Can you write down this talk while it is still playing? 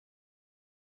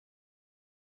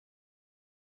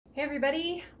Hey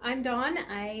everybody, I'm Dawn.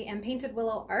 I am Painted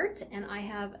Willow Art and I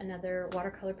have another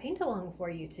watercolor paint along for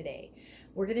you today.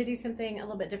 We're going to do something a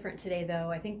little bit different today though.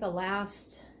 I think the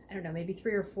last, maybe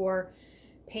 3 or 4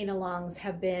 paint alongs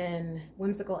have been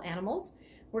whimsical animals.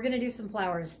 We're going to do some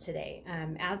flowers today.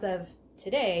 As of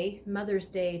today, Mother's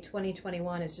Day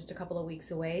 2021 is just a couple of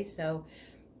weeks away, so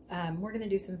we're going to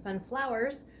do some fun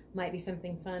flowers. Might be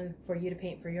something fun for you to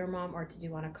paint for your mom or to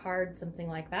do on a card, something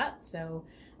like that. So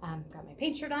got my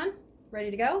paint shirt on, ready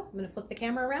to go. I'm going to flip the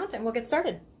camera around and we'll get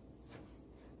started.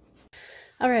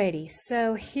 Alrighty,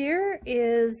 so here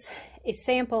is a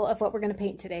sample of what we're going to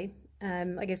paint today.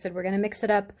 Like I said, we're going to mix it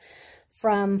up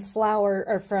from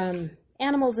from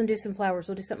animals and do some flowers.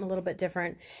 We'll do something a little bit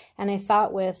different. And I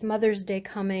thought with Mother's Day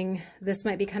coming, this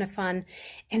might be kind of fun.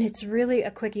 And it's really a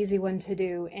quick, easy one to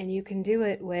do. And you can do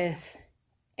it with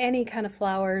any kind of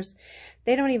flowers.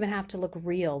 They don't even have to look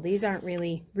real. These aren't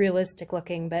really realistic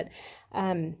looking, but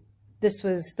this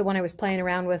was the one I was playing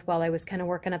around with while I was kind of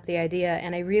working up the idea,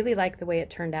 and I really like the way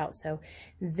it turned out. So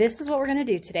this is what we're going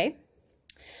to do today.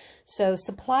 So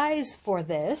supplies for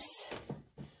this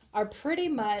are pretty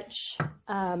much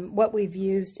what we've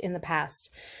used in the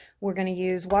past. We're going to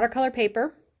use watercolor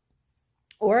paper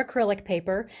or acrylic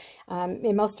paper.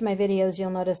 In most of my videos, you'll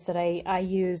notice that I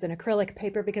use an acrylic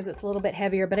paper because it's a little bit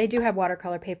heavier, but I do have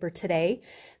watercolor paper today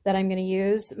that I'm going to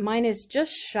use. Mine is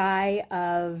just shy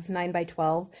of 9 by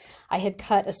 12. I had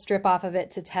cut a strip off of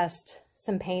it to test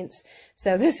some paints,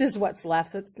 so this is what's left.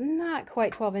 So it's not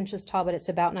quite 12 inches tall, but it's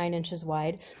about 9 inches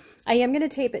wide. I am going to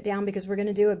tape it down because we're going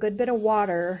to do a good bit of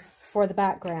water for the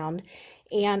background,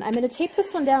 and I'm going to tape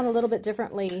this one down a little bit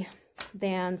differently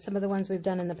than some of the ones we've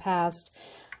done in the past.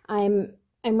 I'm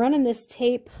running this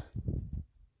tape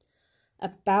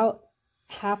about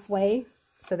halfway,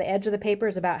 so the edge of the paper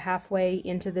is about halfway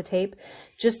into the tape,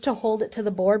 just to hold it to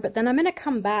the board. But then I'm going to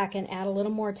come back and add a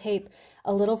little more tape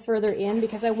a little further in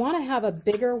because I want to have a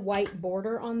bigger white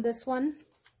border on this one,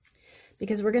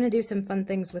 because we're going to do some fun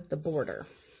things with the border.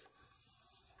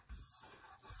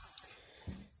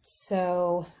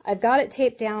 So I've got it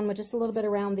taped down with just a little bit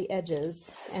around the edges,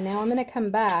 and now I'm going to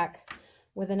come back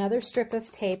with another strip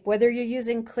of tape. Whether you're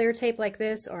using clear tape like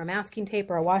this or a masking tape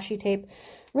or a washi tape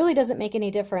really doesn't make any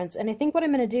difference. And I think what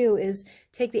I'm going to do is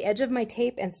take the edge of my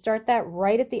tape and start that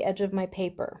right at the edge of my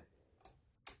paper.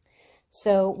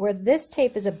 So where this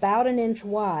tape is about 1 inch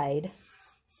wide,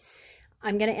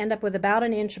 I'm going to end up with about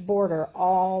 1 inch border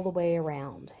all the way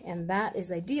around, and that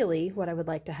is ideally what I would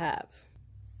like to have.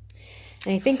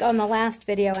 And I think on the last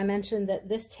video I mentioned that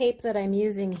this tape that I'm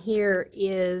using here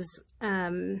is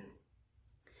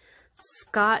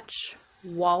Scotch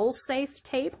wall safe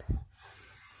tape,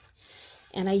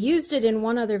 and I used it in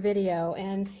one other video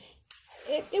and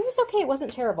it was okay. It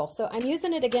wasn't terrible, so I'm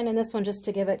using it again in this one just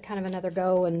to give it kind of another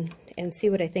go and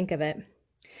see what I think of it.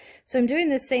 So I'm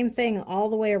doing the same thing all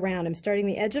the way around. I'm starting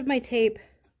the edge of my tape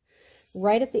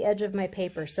right at the edge of my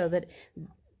paper so that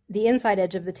the inside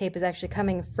edge of the tape is actually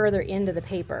coming further into the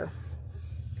paper.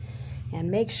 And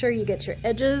make sure you get your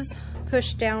edges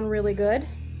pushed down really good,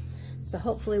 so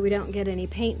hopefully we don't get any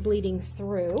paint bleeding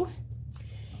through.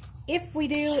 If we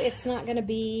do, it's not going to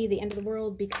be the end of the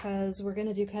world because we're going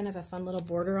to do kind of a fun little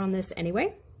border on this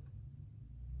anyway.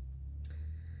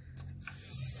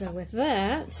 So with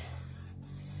that,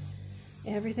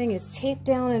 everything is taped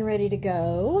down and ready to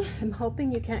go. I'm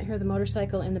hoping you can't hear the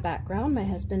motorcycle in the background. My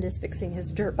husband is fixing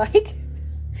his dirt bike.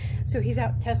 So he's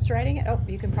out test riding it. Oh,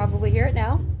 you can probably hear it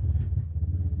now.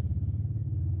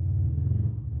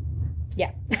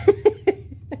 Yeah.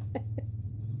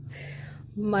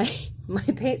 My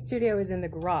paint studio is in the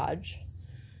garage.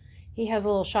 He has a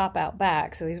little shop out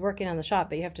back, so he's working on the shop,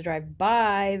 but you have to drive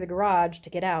by the garage to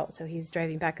get out. So he's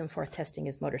driving back and forth testing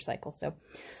his motorcycle. So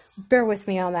bear with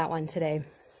me on that one today.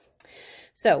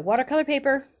 So watercolor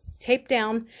paper, tape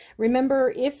down.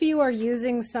 Remember, if you are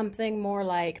using something more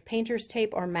like painter's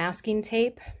tape or masking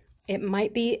tape, it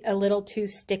might be a little too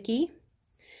sticky,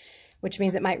 which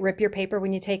means it might rip your paper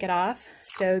when you take it off.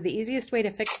 So the easiest way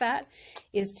to fix that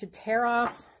is to tear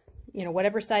off,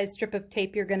 whatever size strip of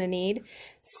tape you're going to need,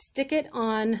 stick it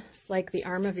on like the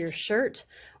arm of your shirt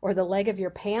or the leg of your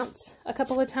pants a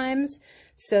couple of times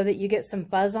so that you get some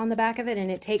fuzz on the back of it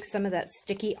and it takes some of that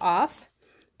sticky off.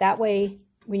 That way,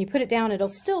 when you put it down, it'll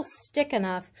still stick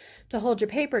enough to hold your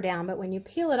paper down, but when you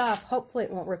peel it off, hopefully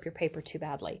it won't rip your paper too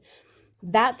badly.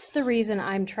 That's the reason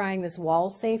I'm trying this wall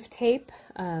safe tape.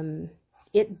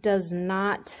 It does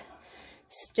not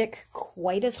stick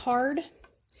quite as hard,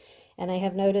 and I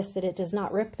have noticed that it does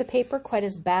not rip the paper quite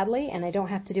as badly, and I don't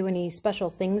have to do any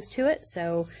special things to it,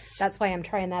 so that's why I'm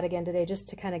trying that again today, just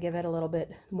to kind of give it a little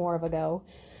bit more of a go.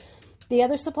 The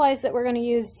other supplies that we're going to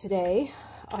use today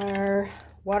are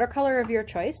watercolor of your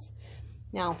choice.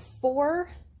 Now for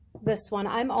this one,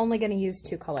 I'm only going to use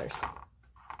 2 colors.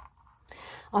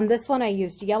 On this one, I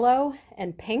used yellow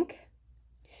and pink.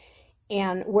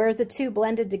 And where the 2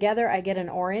 blended together, I get an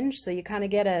orange. So you kind of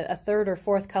get a 3rd or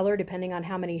 4th color depending on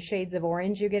how many shades of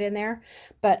orange you get in there.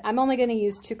 But I'm only going to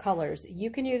use 2 colors.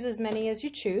 You can use as many as you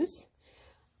choose.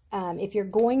 If you're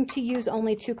going to use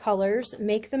only 2 colors,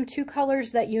 make them 2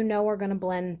 colors that you know are going to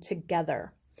blend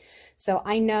together. So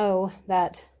I know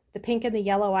that the pink and the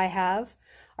yellow I have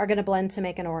are going to blend to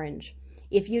make an orange.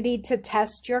 If you need to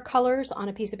test your colors on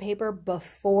a piece of paper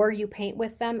before you paint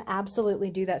with them,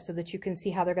 absolutely do that so that you can see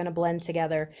how they're going to blend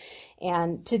together.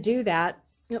 And to do that,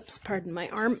 oops, pardon my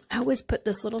arm, I always put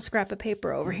this little scrap of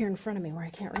paper over here in front of me where I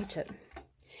can't reach it.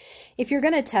 If you're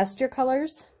going to test your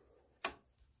colors,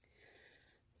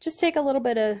 just take a little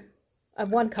bit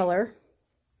of one color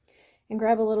and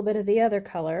grab a little bit of the other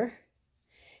color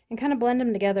and kind of blend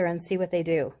them together and see what they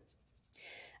do.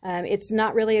 It's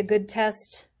not really a good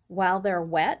test while they're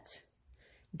wet.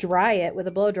 Dry it with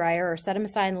a blow dryer or set them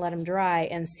aside and let them dry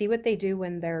and see what they do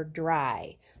when they're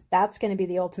dry. That's going to be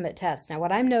the ultimate test. Now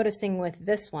what I'm noticing with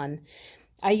this one,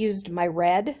 I used my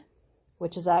red,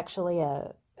 which is actually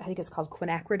I think it's called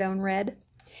quinacridone red,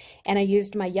 and I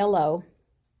used my yellow.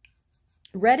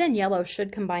 Red and yellow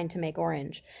should combine to make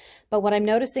orange. But what I'm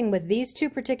noticing with these 2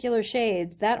 particular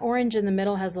shades, that orange in the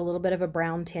middle has a little bit of a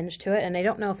brown tinge to it. And I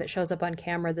don't know if it shows up on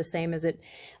camera the same as it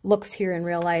looks here in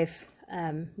real life.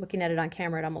 Looking at it on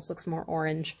camera, it almost looks more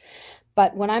orange.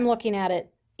 But when I'm looking at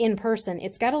it in person,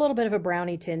 it's got a little bit of a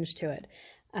brownie tinge to it,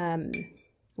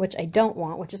 which I don't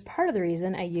want, which is part of the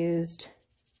reason I used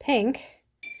pink.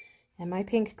 And my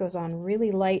pink goes on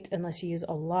really light unless you use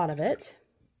a lot of it.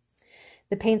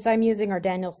 The paints I'm using are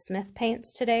Daniel Smith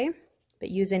paints today, but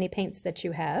use any paints that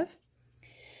you have.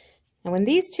 And when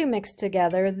these 2 mix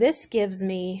together, this gives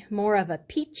me more of a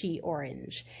peachy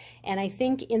orange. And I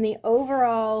think in the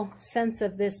overall sense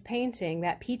of this painting,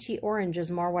 that peachy orange is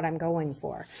more what I'm going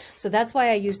for. So that's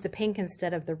why I use the pink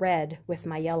instead of the red with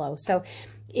my yellow. So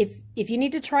if you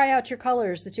need to try out your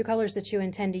colors, the 2 colors that you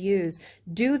intend to use,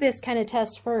 do this kind of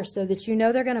test first so that you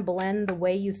know they're going to blend the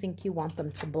way you think you want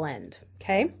them to blend,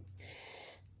 okay?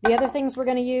 The other things we're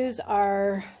going to use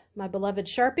are my beloved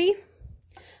Sharpie.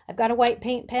 I've got a white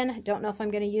paint pen. Don't know if I'm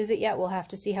going to use it yet. We'll have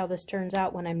to see how this turns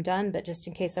out when I'm done, but just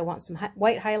in case I want some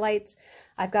white highlights,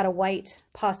 I've got a white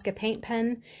Posca paint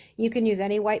pen. You can use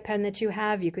any white pen that you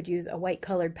have. You could use a white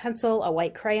colored pencil, a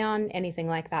white crayon, anything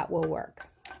like that will work.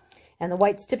 And the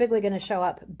white's typically going to show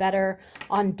up better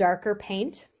on darker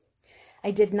paint. I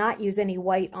did not use any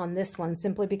white on this one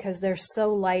simply because they're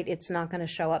so light it's not going to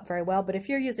show up very well. But if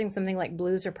you're using something like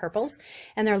blues or purples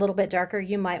and they're a little bit darker,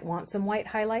 you might want some white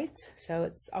highlights. So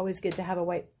it's always good to have a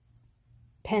white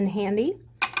pen handy.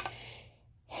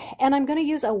 And I'm going to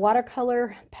use a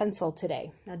watercolor pencil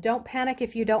today. Now don't panic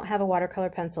if you don't have a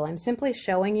watercolor pencil. I'm simply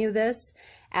showing you this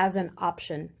as an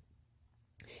option.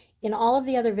 In all of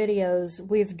the other videos,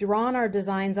 we've drawn our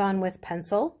designs on with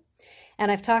pencil.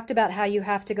 And I've talked about how you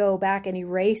have to go back and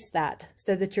erase that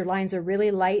so that your lines are really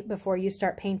light before you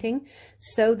start painting,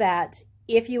 so that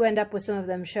if you end up with some of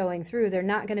them showing through, they're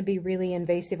not going to be really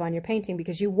invasive on your painting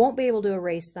because you won't be able to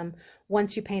erase them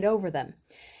once you paint over them.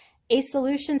 A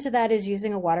solution to that is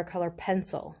using a watercolor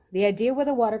pencil. The idea with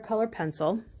a watercolor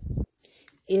pencil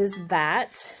is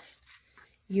that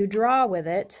you draw with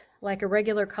it like a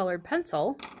regular colored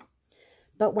pencil,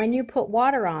 but when you put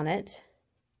water on it,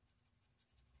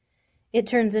 it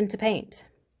turns into paint.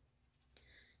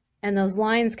 And those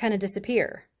lines kind of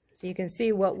disappear. So you can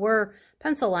see what were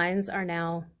pencil lines are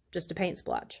now just a paint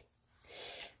splotch.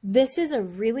 This is a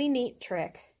really neat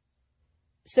trick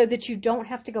so that you don't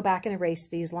have to go back and erase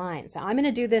these lines. Now, I'm going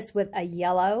to do this with a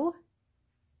yellow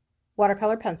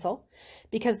watercolor pencil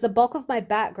because the bulk of my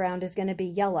background is going to be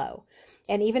yellow.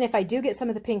 And even if I do get some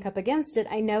of the pink up against it,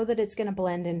 I know that it's going to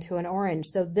blend into an orange.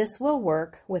 So this will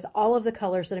work with all of the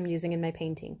colors that I'm using in my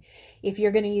painting. If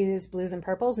you're going to use blues and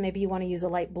purples, maybe you want to use a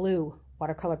light blue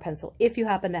watercolor pencil if you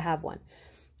happen to have one.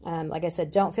 Like I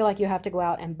said, don't feel like you have to go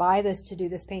out and buy this to do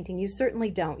this painting. You certainly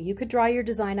don't. You could draw your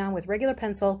design on with regular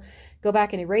pencil, go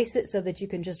back and erase it so that you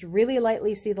can just really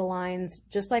lightly see the lines,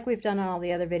 just like we've done on all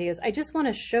the other videos. I just want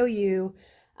to show you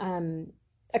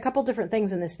a couple different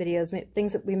things in this video,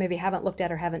 things that we maybe haven't looked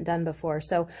at or haven't done before.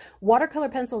 So watercolor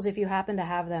pencils, if you happen to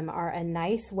have them, are a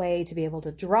nice way to be able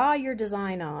to draw your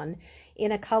design on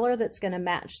in a color that's going to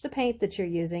match the paint that you're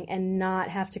using and not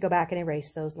have to go back and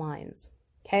erase those lines.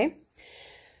 Okay?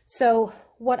 So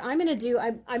what I'm going to do,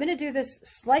 I'm going to do this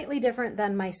slightly different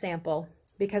than my sample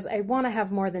because I want to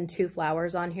have more than 2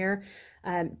 flowers on here.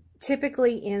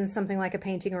 Typically in something like a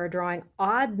painting or a drawing,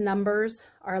 odd numbers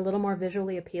are a little more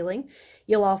visually appealing.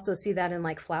 You'll also see that in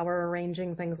like flower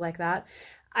arranging, things like that.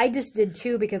 I just did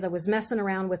 2 because I was messing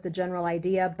around with the general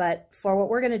idea, but for what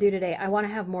we're going to do today, I want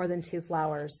to have more than 2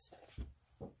 flowers.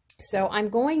 So I'm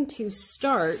going to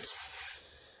start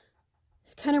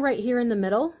kind of right here in the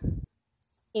middle,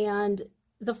 and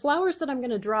the flowers that I'm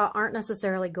going to draw aren't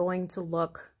necessarily going to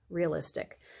look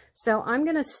realistic. So I'm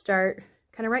going to start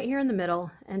kind of right here in the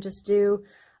middle and just do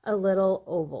a little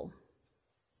oval.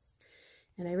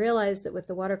 And I realize that with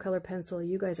the watercolor pencil,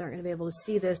 you guys aren't going to be able to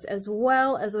see this as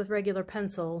well as with regular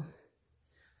pencil,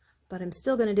 but I'm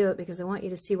still going to do it because I want you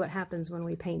to see what happens when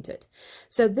we paint it.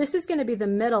 So this is going to be the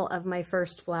middle of my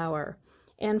first flower.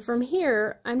 And from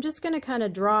here, I'm just going to kind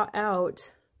of draw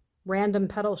out random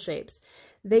petal shapes.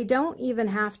 They don't even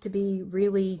have to be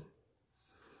really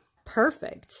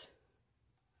perfect.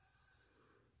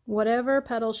 Whatever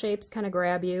petal shapes kind of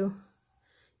grab you.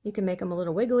 You can make them a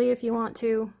little wiggly if you want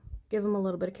to. Give them a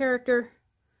little bit of character.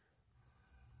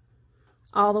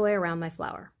 All the way around my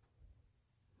flower.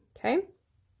 Okay.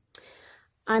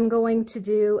 I'm going to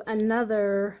do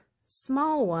another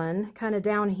small one kind of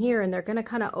down here, and they're going to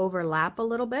kind of overlap a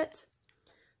little bit.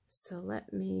 So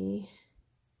let me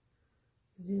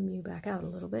zoom you back out a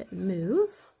little bit and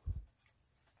move.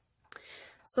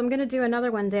 So I'm going to do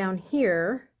another one down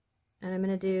here. And I'm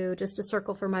going to do just a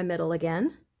circle for my middle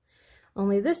again.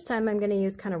 Only this time I'm going to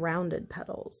use kind of rounded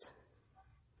petals.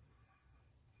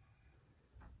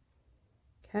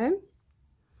 Okay.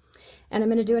 And I'm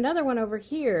going to do another one over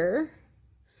here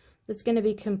that's going to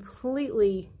be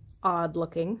completely odd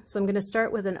looking. So I'm going to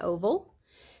start with an oval,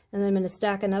 and then I'm going to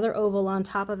stack another oval on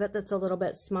top of it that's a little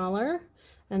bit smaller,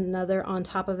 and another on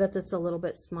top of it that's a little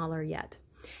bit smaller yet.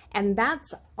 And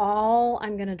that's all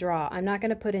I'm going to draw. I'm not going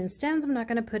to put in stems. I'm not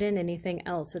going to put in anything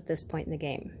else at this point in the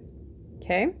game.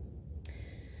 Okay.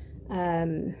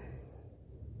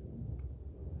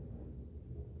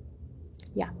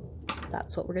 Yeah,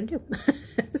 that's what we're going to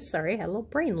do. Sorry, I had a little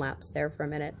brain lapse there for a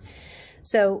minute.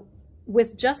 So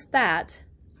with just that,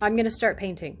 I'm going to start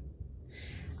painting.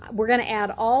 We're going to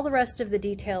add all the rest of the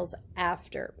details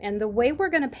after. And the way we're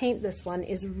going to paint this one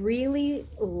is really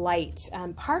light.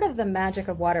 Part of the magic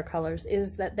of watercolors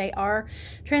is that they are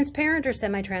transparent or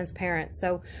semi-transparent.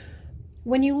 So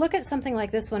when you look at something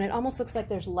like this one, it almost looks like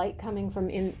there's light coming from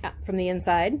the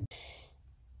inside.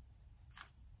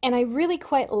 And I really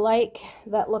quite like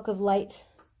that look of light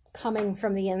coming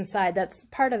from the inside. That's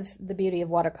part of the beauty of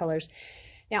watercolors.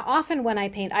 Now, often when I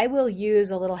paint, I will use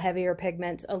a little heavier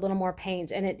pigment, a little more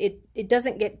paint, and it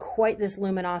doesn't get quite this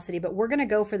luminosity, but we're going to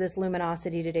go for this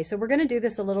luminosity today. So we're going to do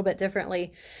this a little bit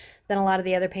differently than a lot of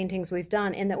the other paintings we've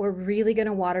done, in that we're really going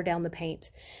to water down the paint.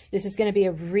 This is going to be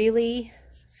a really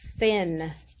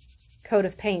thin coat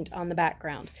of paint on the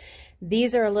background.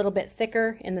 These are a little bit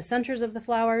thicker in the centers of the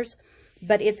flowers,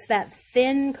 but it's that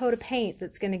thin coat of paint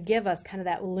that's going to give us kind of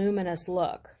that luminous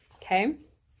look, okay?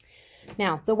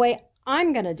 Now, the way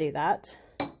I'm going to do that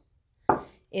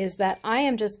is that I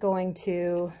am just going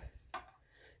to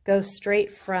go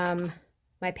straight from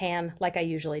my pan like I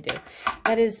usually do.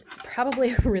 That is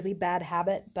probably a really bad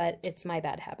habit, but it's my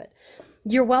bad habit.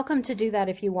 You're welcome to do that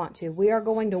if you want to. We are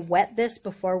going to wet this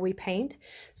before we paint,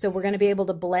 so we're going to be able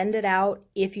to blend it out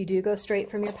if you do go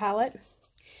straight from your palette.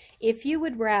 If you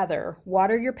would rather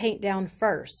water your paint down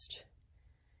first,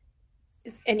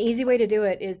 an easy way to do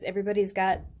it is, everybody's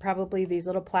got probably these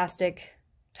little plastic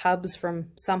tubs from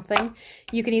something.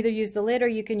 You can either use the lid or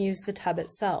you can use the tub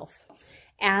itself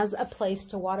as a place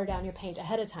to water down your paint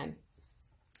ahead of time.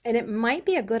 And it might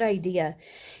be a good idea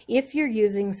if you're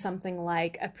using something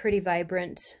like a pretty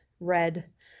vibrant red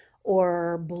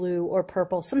or blue or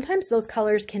purple. Sometimes those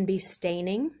colors can be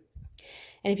staining.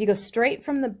 And if you go straight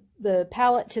from the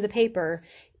palette to the paper,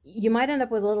 you might end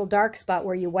up with a little dark spot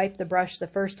where you wipe the brush the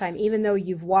first time, even though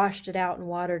you've washed it out and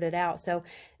watered it out. So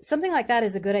something like that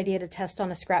is a good idea to test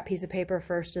on a scrap piece of paper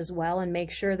first as well, and make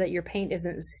sure that your paint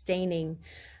isn't staining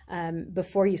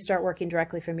before you start working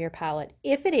directly from your palette.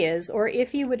 If it is, or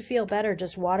if you would feel better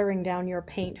just watering down your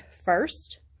paint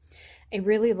first, I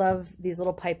really love these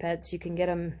little pipettes. You can get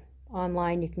them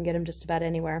online. You can get them just about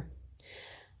anywhere.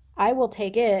 I will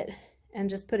take it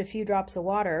and just put a few drops of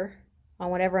water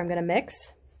on whatever I'm going to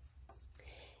mix.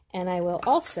 And I will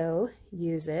also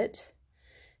use it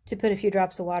to put a few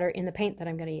drops of water in the paint that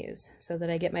I'm going to use, so that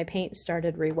I get my paint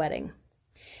started re-wetting.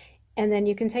 And then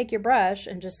you can take your brush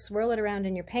and just swirl it around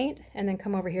in your paint, and then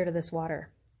come over here to this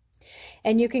water.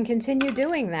 And you can continue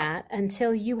doing that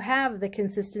until you have the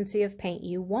consistency of paint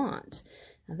you want.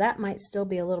 Now that might still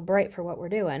be a little bright for what we're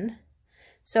doing,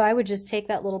 So I would just take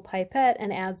that little pipette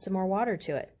and add some more water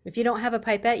to it. If you don't have a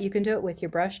pipette, you can do it with your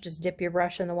brush. Just dip your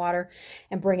brush in the water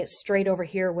and bring it straight over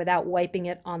here without wiping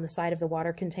it on the side of the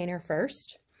water container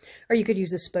first. Or you could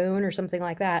use a spoon or something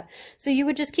like that. So you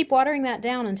would just keep watering that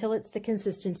down until it's the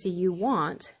consistency you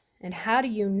want. And how do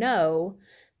you know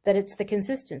that it's the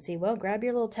consistency? Well, grab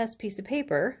your little test piece of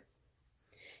paper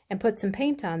and put some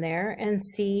paint on there and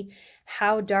see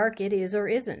how dark it is or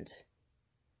isn't.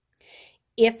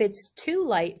 If it's too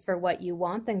light for what you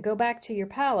want, then go back to your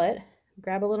palette,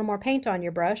 grab a little more paint on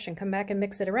your brush and come back and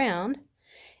mix it around,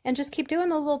 and just keep doing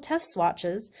those little test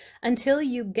swatches until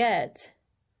you get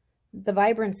the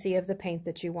vibrancy of the paint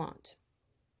that you want.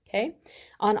 Okay?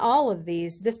 On all of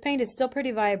these, this paint is still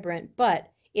pretty vibrant,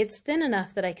 but it's thin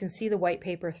enough that I can see the white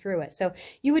paper through it. So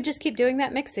you would just keep doing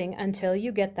that mixing until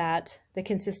you get the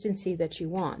consistency that you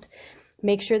want.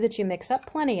 Make sure that you mix up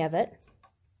plenty of it.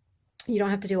 You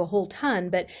don't have to do a whole ton,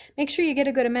 but make sure you get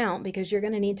a good amount because you're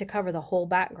going to need to cover the whole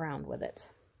background with it.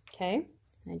 Okay?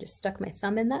 I just stuck my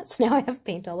thumb in that, so now I have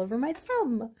paint all over my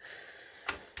thumb.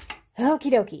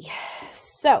 Okie dokie.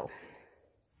 So,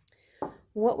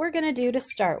 what we're going to do to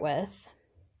start with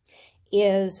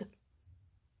is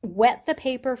wet the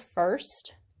paper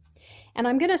first. And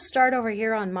I'm going to start over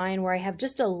here on mine where I have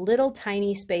just a little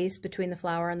tiny space between the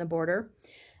flower and the border.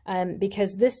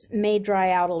 Because this may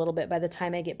dry out a little bit by the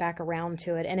time I get back around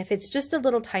to it. And if it's just a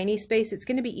little tiny space, it's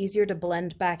going to be easier to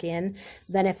blend back in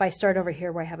than if I start over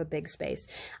here where I have a big space.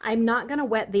 I'm not going to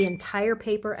wet the entire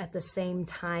paper at the same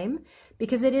time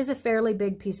because it is a fairly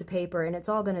big piece of paper and it's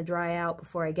all going to dry out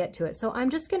before I get to it. So I'm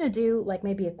just going to do like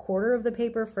maybe a quarter of the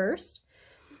paper first.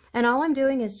 And all I'm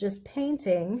doing is just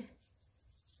painting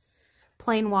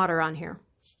plain water on here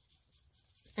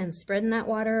and spreading that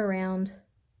water around.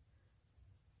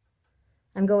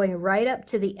 I'm going right up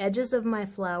to the edges of my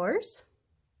flowers.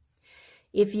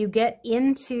 If you get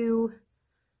into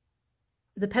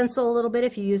the pencil a little bit,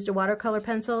 if you used a watercolor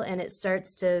pencil and it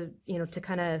starts to, to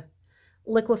kind of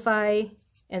liquefy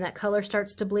and that color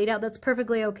starts to bleed out, that's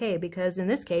perfectly okay because in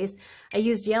this case, I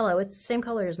used yellow. It's the same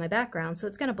color as my background, so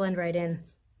it's going to blend right in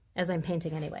as I'm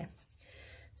painting anyway.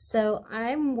 So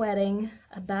I'm wetting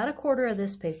about a quarter of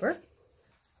this paper.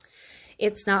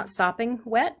 It's not sopping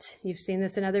wet. You've seen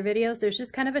this in other videos. There's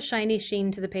just kind of a shiny sheen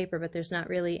to the paper, but there's not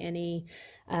really any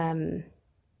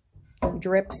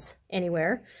drips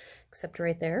anywhere, except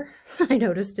right there, I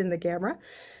noticed in the camera.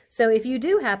 So if you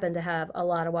do happen to have a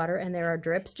lot of water and there are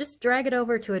drips, just drag it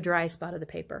over to a dry spot of the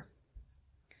paper.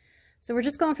 So we're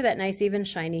just going for that nice, even,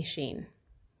 shiny sheen.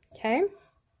 Okay?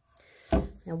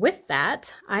 Now with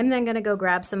that, I'm then going to go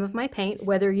grab some of my paint,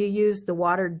 whether you use the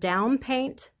watered down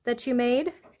paint that you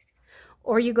made,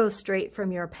 or you go straight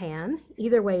from your pan.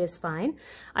 Either way is fine.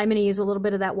 I'm going to use a little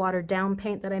bit of that watered down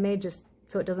paint that I made just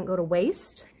so it doesn't go to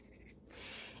waste.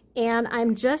 And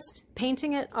I'm just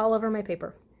painting it all over my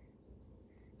paper.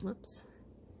 Whoops.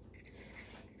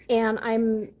 And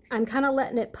I'm kind of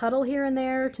letting it puddle here and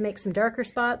there to make some darker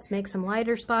spots, make some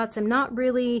lighter spots. I'm not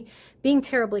really being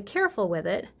terribly careful with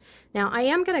it. Now I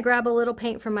am going to grab a little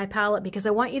paint from my palette because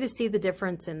I want you to see the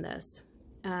difference in this.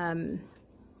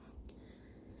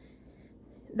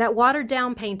 That watered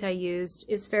down paint I used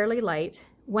is fairly light.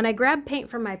 When I grab paint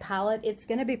from my palette, it's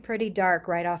going to be pretty dark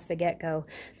right off the get-go.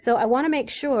 So I want to make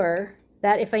sure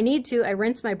that if I need to, I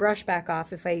rinse my brush back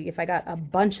off if I got a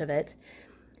bunch of it.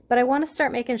 But I want to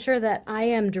start making sure that I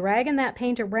am dragging that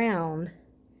paint around.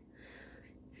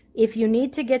 If you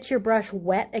need to get your brush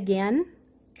wet again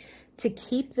to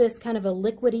keep this kind of a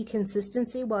liquidy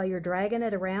consistency while you're dragging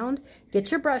it around, get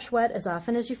your brush wet as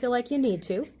often as you feel like you need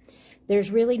to.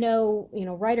 There's really no,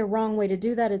 right or wrong way to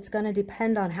do that. It's going to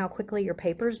depend on how quickly your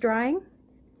paper's drying.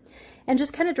 And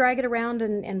just kind of drag it around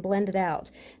and blend it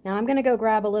out. Now I'm going to go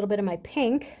grab a little bit of my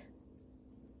pink.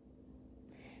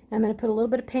 I'm going to put a little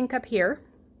bit of pink up here.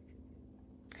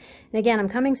 And again, I'm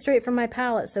coming straight from my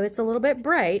palette, so it's a little bit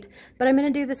bright, but I'm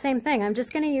going to do the same thing. I'm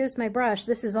just going to use my brush.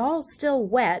 This is all still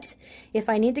wet. If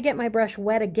I need to get my brush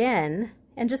wet again,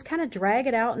 and just kind of drag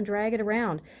it out and drag it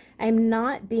around. I'm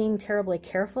not being terribly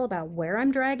careful about where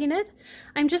I'm dragging it.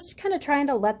 I'm just kind of trying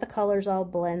to let the colors all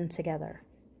blend together.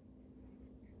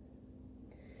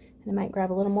 And I might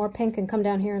grab a little more pink and come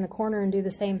down here in the corner and do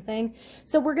the same thing.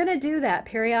 So we're going to do that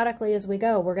periodically as we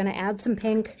go. We're going to add some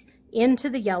pink into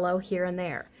the yellow here and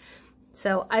there.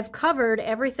 So I've covered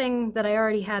everything that I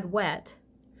already had wet.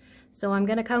 So I'm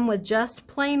going to come with just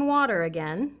plain water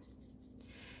again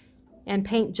and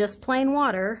paint just plain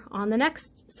water on the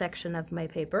next section of my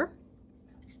paper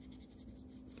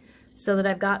so that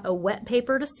I've got a wet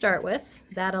paper to start with.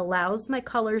 That allows my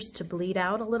colors to bleed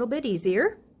out a little bit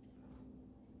easier.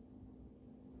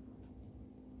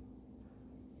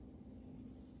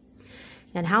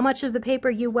 And how much of the paper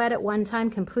you wet at one time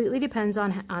completely depends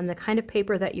on the kind of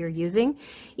paper that you're using.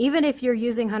 Even if you're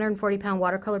using 140-pound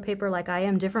watercolor paper like I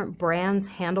am, different brands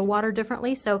handle water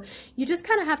differently. So you just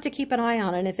kind of have to keep an eye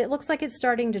on it. And if it looks like it's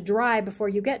starting to dry before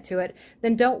you get to it,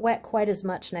 then don't wet quite as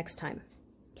much next time.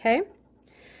 Okay?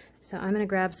 So I'm going to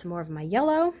grab some more of my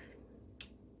yellow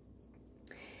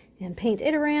and paint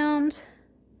it around.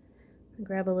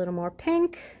 Grab a little more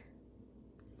pink.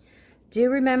 Do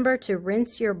remember to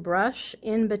rinse your brush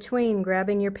in between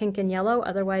grabbing your pink and yellow,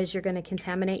 otherwise you're going to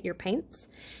contaminate your paints,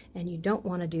 and you don't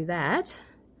want to do that.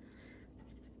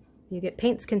 You get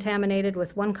paints contaminated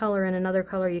with one color and another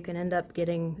color, you can end up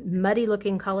getting muddy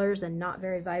looking colors and not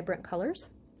very vibrant colors.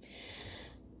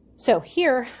 So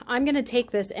here, I'm going to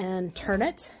take this and turn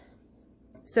it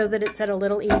so that it's at a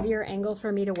little easier angle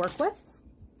for me to work with.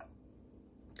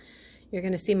 You're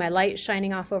going to see my light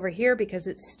shining off over here because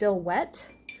it's still wet.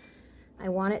 I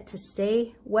want it to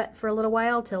stay wet for a little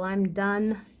while till I'm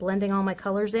done blending all my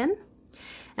colors in.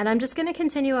 And I'm just going to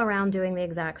continue around doing the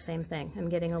exact same thing. I'm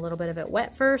getting a little bit of it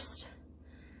wet first.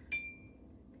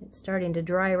 It's starting to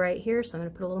dry right here, so I'm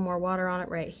going to put a little more water on it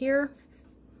right here.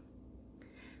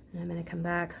 And I'm going to come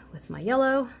back with my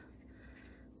yellow,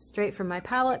 straight from my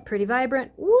palette, pretty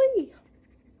vibrant. Whee!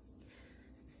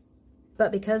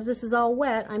 But because this is all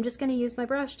wet, I'm just going to use my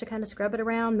brush to kind of scrub it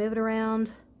around, move it around.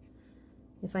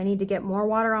 If I need to get more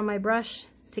water on my brush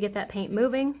to get that paint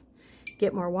moving,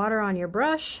 get more water on your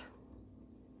brush.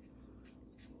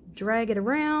 Drag it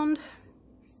around.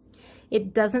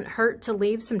 It doesn't hurt to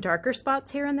leave some darker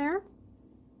spots here and there.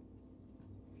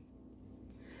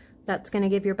 That's going to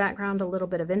give your background a little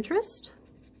bit of interest.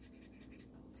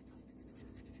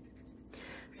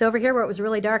 So over here where it was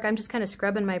really dark, I'm just kind of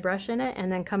scrubbing my brush in it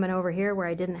and then coming over here where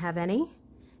I didn't have any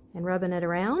and rubbing it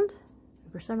around.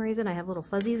 For some reason, I have little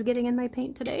fuzzies getting in my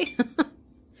paint today.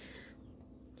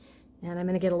 And I'm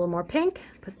going to get a little more pink,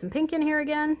 put some pink in here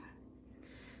again.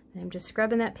 And I'm just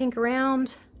scrubbing that pink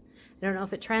around. I don't know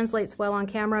if it translates well on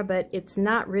camera, but it's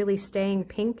not really staying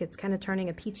pink. It's kind of turning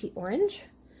a peachy orange,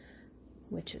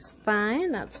 which is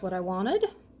fine. That's what I wanted.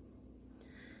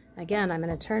 Again, I'm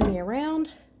going to turn me around.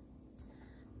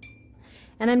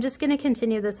 And I'm just going to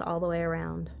continue this all the way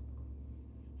around.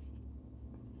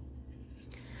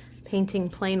 Painting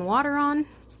plain water on.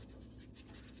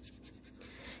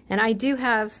 And I do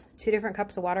have 2 different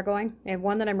cups of water going. I have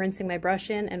one that I'm rinsing my brush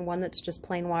in and one that's just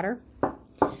plain water.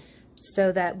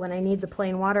 So that when I need the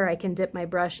plain water, I can dip my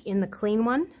brush in the clean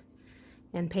one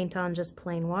and paint on just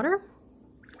plain water.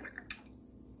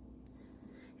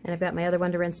 And I've got my other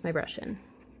one to rinse my brush in.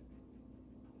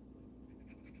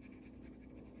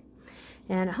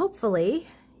 And hopefully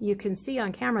you can see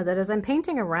on camera that as I'm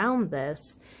painting around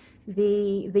this,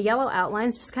 the yellow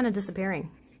outline's just kind of disappearing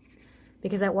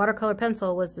because that watercolor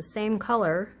pencil was the same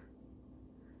color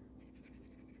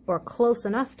or close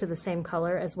enough to the same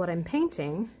color as what I'm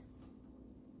painting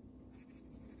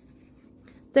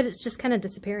that it's just kind of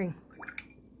disappearing.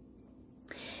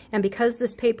 And because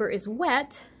this paper is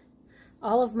wet,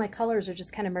 all of my colors are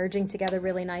just kind of merging together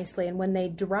really nicely, and when they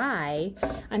dry,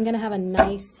 I'm going to have a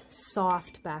nice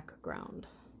soft background.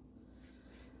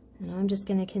 And I'm just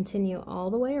going to continue all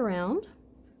the way around.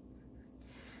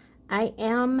 I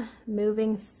am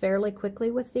moving fairly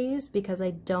quickly with these because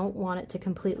I don't want it to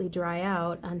completely dry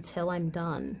out until I'm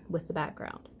done with the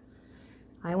background.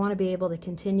 I want to be able to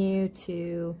continue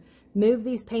to move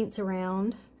these paints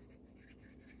around,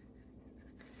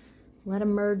 let them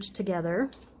merge together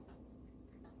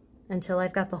until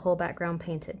I've got the whole background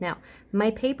painted. Now,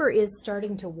 my paper is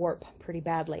starting to warp pretty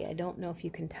badly. I don't know if you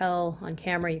can tell on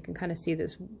camera. You can kind of see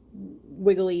this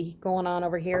wiggly going on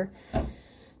over here.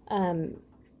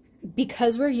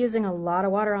 Because we're using a lot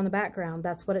of water on the background,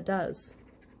 that's what it does.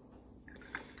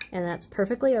 And that's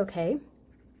perfectly okay.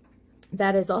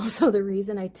 That is also the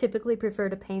reason I typically prefer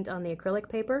to paint on the acrylic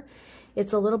paper.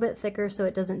 It's a little bit thicker, so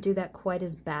it doesn't do that quite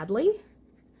as badly.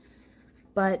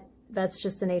 But that's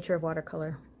just the nature of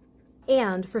watercolor.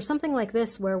 And for something like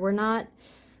this where we're not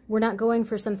going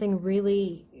for something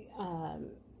really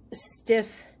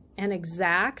stiff and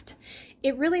exact,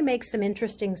 it really makes some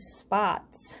interesting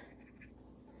spots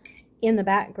in the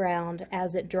background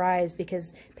as it dries,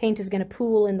 because paint is going to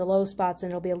pool in the low spots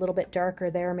and it'll be a little bit darker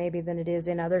there maybe than it is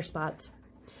in other spots.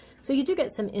 So you do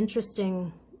get some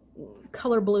interesting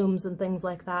color blooms and things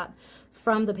like that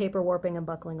from the paper warping and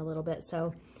buckling a little bit.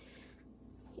 So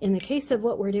in the case of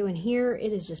what we're doing here,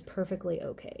 it is just perfectly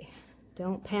okay.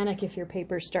 Don't panic if your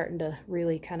paper's starting to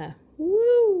really kind of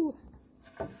woo.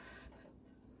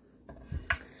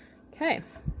 Okay.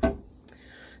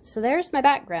 So there's my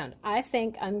background. I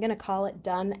think I'm going to call it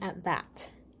done at that.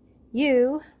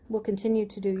 You will continue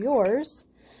to do yours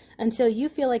until you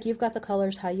feel like you've got the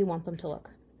colors how you want them to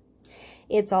look.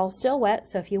 It's all still wet,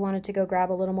 so if you wanted to go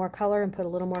grab a little more color and put a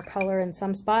little more color in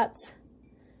some spots,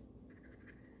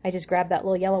 I just grabbed that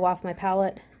little yellow off my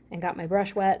palette and got my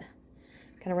brush wet,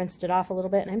 kind of rinsed it off a little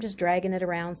bit, and I'm just dragging it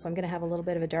around, so I'm going to have a little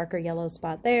bit of a darker yellow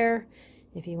spot there.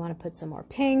 If you want to put some more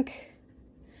pink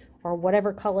or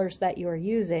whatever colors that you are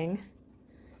using,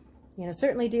 you know,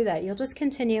 certainly do that. You'll just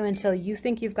continue until you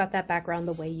think you've got that background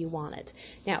the way you want it.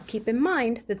 Now, keep in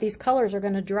mind that these colors are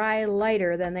going to dry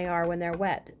lighter than they are when they're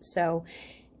wet. So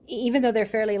even though they're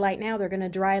fairly light now, they're going to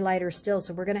dry lighter still.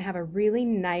 So we're going to have a really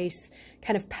nice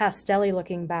kind of pastel-y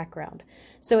looking background.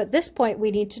 So at this point, we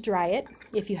need to dry it.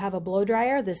 If you have a blow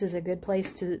dryer, this is a good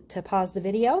place to pause the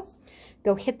video.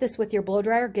 Go hit this with your blow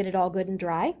dryer, get it all good and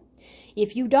dry.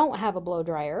 If you don't have a blow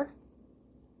dryer,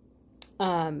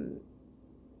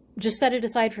 just set it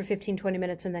aside for 15-20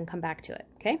 minutes and then come back to it.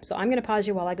 Okay, so I'm going to pause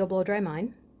you while I go blow dry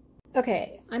mine.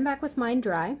 Okay, I'm back with mine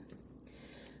dry.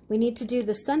 We need to do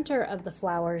the center of the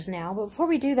flowers now, but before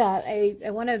we do that,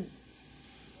 I want to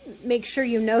make sure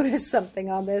you notice something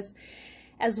on this.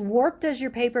 As warped as your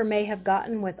paper may have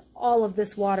gotten with all of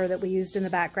this water that we used in the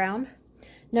background,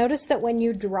 notice that when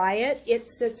you dry it, it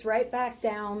sits right back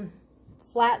down,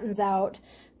 flattens out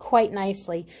quite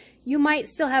nicely. You might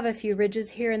still have a few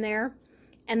ridges here and there,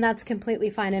 and that's completely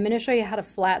fine. I'm going to show you how to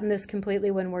flatten this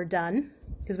completely when we're done,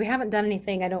 because we haven't done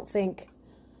anything, I don't think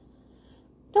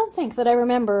that I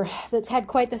remember that's had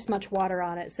quite this much water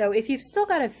on it. So if you've still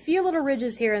got a few little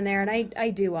ridges here and there, and I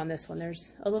do on this one,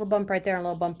 there's a little bump right there and a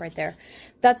little bump right there,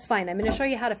 that's fine. I'm going to show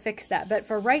you how to fix that. But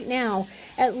for right now,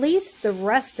 at least the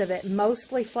rest of it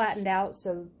mostly flattened out,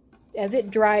 so as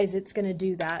it dries, it's going to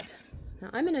do that. Now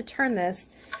I'm going to turn this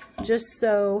just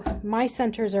so my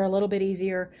centers are a little bit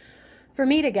easier for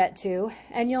me to get to,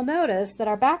 and you'll notice that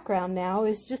our background now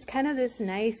is just kind of this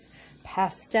nice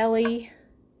pastel-y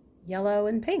yellow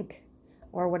and pink,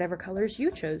 or whatever colors you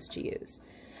chose to use.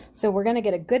 So we're going to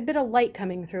get a good bit of light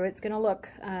coming through. It's going to look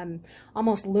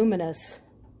almost luminous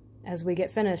as we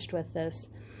get finished with this.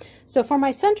 So for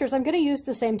my centers, I'm going to use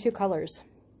the same two colors.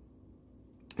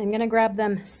 I'm going to grab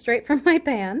them straight from my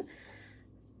pan,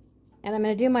 and I'm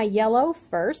going to do my yellow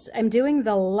first. I'm doing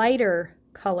the lighter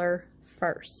color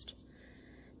first,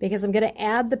 because I'm going to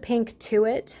add the pink to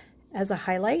it as a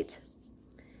highlight,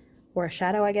 or a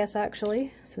shadow, I guess,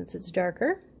 actually, since it's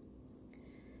darker.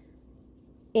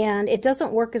 And it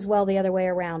doesn't work as well the other way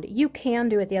around. You can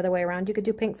do it the other way around. You could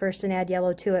do pink first and add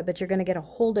yellow to it, but you're going to get a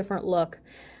whole different look.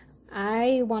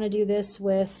 I want to do this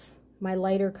with my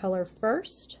lighter color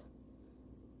first.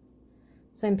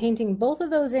 So I'm painting both of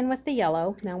those in with the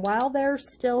yellow. Now, while they're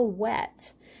still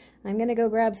wet, I'm going to go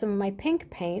grab some of my pink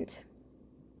paint,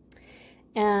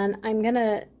 and I'm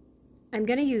going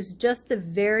to use just the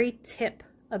very tip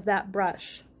of that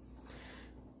brush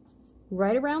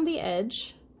right around the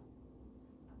edge.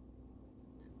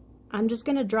 I'm just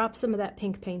going to drop some of that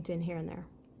pink paint in here and there.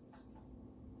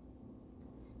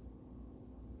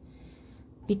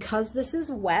 Because this is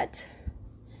wet,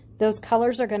 those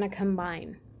colors are going to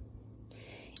combine.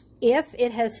 If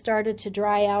it has started to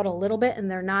dry out a little bit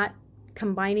and they're not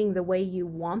combining the way you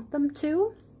want them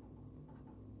to,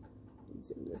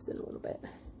 zoom this in a little bit.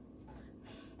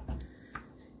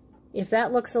 If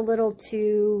that looks a little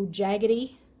too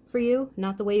jaggedy for you,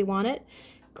 not the way you want it,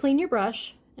 clean your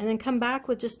brush and then come back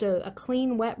with just a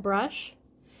clean, wet brush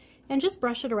and just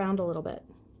brush it around a little bit.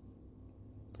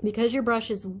 Because your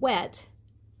brush is wet,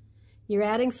 you're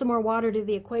adding some more water to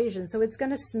the equation, so it's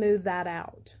going to smooth that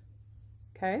out.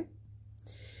 Okay?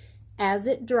 As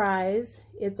it dries,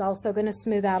 it's also going to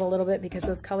smooth out a little bit because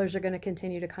those colors are going to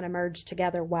continue to kind of merge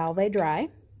together while they dry.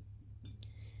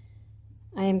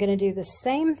 I am going to do the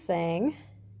same thing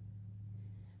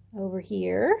over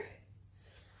here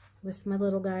with my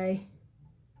little guy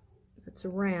that's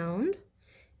round,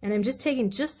 and I'm just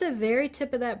taking just the very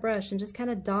tip of that brush and just kind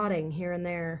of dotting here and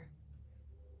there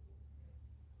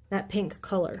that pink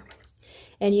color.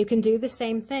 And you can do the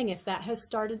same thing if that has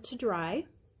started to dry.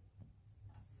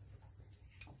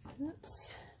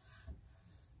 Oops.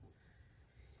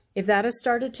 If that has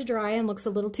started to dry and looks a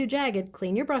little too jagged,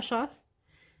 clean your brush off.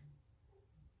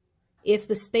 If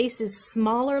the space is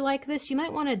smaller like this, you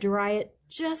might want to dry it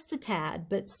just a tad,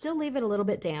 but still leave it a little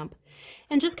bit damp.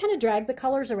 And just kind of drag the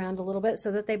colors around a little bit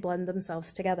so that they blend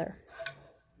themselves together.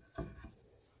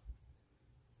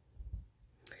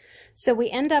 So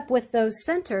we end up with those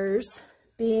centers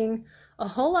being a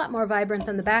whole lot more vibrant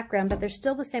than the background, but they're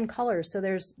still the same colors. So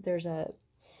there's a,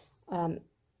 I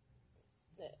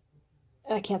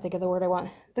can't think of the word I want.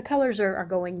 The colors are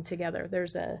going together.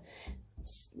 There's a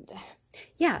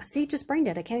Yeah, see, just brain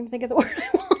dead. I can't even think of the word I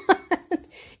want.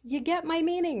 You get my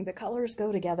meaning. The colors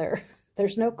go together.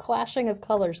 There's no clashing of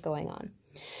colors going on.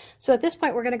 So at this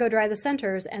point, we're going to go dry the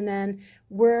centers, and then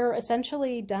we're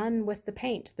essentially done with the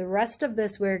paint. The rest of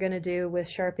this we're going to do with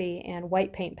Sharpie and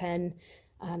white paint pen,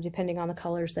 depending on the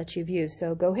colors that you've used.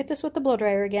 So go hit this with the blow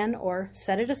dryer again, or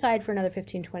set it aside for another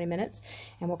 15-20 minutes,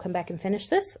 and we'll come back and finish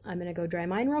this. I'm going to go dry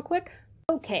mine real quick.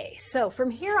 Okay, so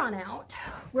from here on out,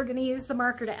 we're going to use the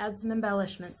marker to add some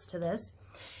embellishments to this.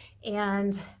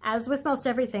 And as with most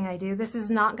everything I do, this is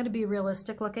not going to be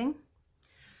realistic looking.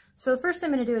 So the first thing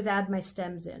I'm going to do is add my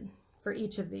stems in for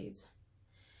each of these.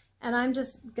 And I'm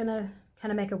just going to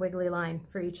kind of make a wiggly line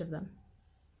for each of them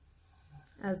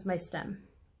as my stem.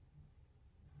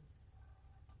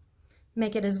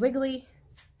 Make it as wiggly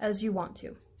as you want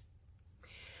to.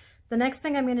 The next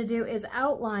thing I'm going to do is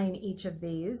outline each of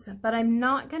these, but I'm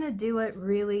not going to do it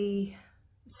really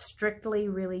strictly,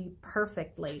 really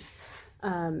perfectly.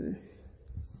 I'm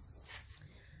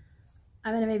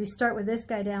going to maybe start with this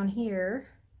guy down here,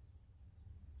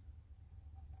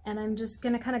 and I'm just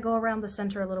going to kind of go around the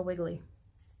center a little wiggly.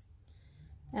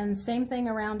 And same thing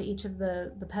around each of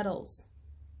the petals.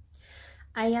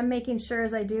 I am making sure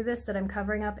as I do this that I'm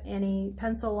covering up any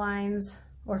pencil lines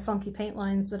or funky paint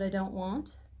lines that I don't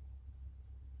want.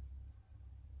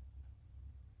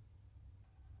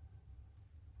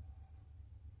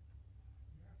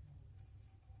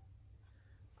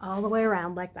 All the way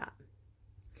around like that.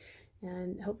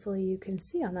 And hopefully you can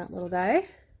see on that little guy.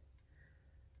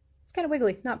 It's kind of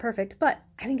wiggly, not perfect, but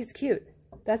I think it's cute.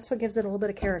 That's what gives it a little bit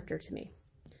of character to me.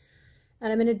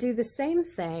 And I'm going to do the same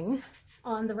thing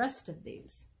on the rest of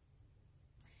these.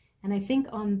 And I think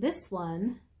on this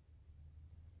one,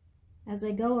 as I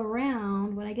go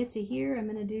around, when I get to here,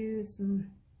 I'm going to do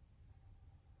some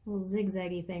little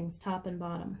zigzaggy things, top and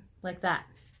bottom, like that.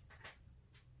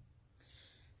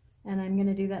 And I'm going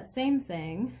to do that same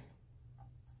thing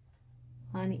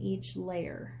on each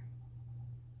layer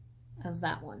of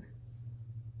that one.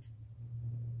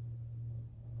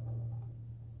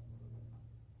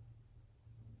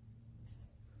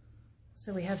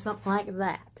 So we have something like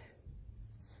that.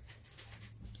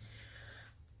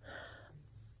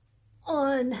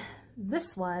 On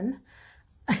this one,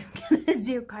 I'm going to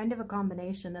do kind of a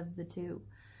combination of the two.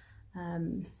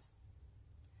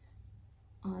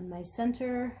 On my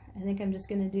center, I think I'm just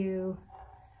going to do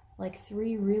like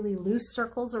 3 really loose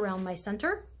circles around my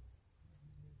center.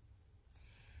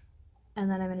 And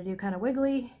then I'm going to do kind of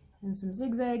wiggly and some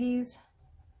zigzaggies,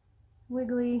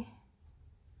 wiggly,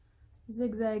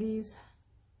 zigzaggies,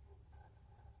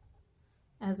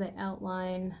 as I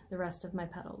outline the rest of my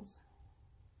petals.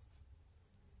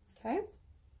 Okay?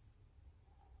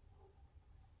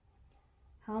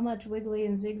 How much wiggly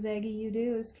and zigzaggy you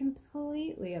do is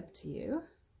completely up to you.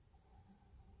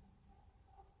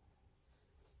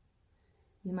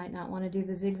 You might not want to do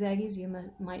the zigzaggies, you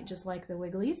might just like the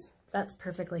wigglies. That's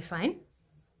perfectly fine.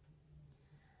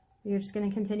 You're just going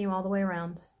to continue all the way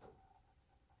around.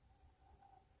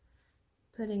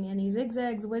 Putting any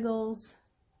zigzags, wiggles.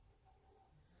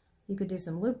 You could do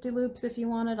some loop-de-loops if you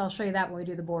wanted. I'll show you that when we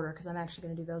do the border, because I'm actually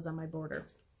going to do those on my border.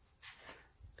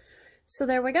 So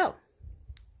there we go.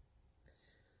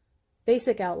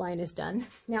 Basic outline is done.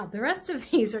 Now the rest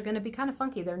of these are going to be kind of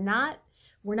funky. We're not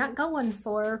going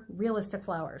for realistic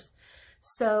flowers.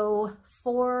 So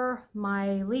for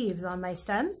my leaves on my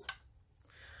stems,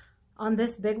 on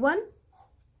this big one,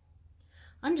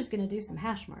 I'm just going to do some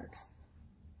hash marks.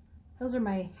 Those are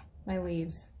my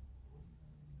leaves.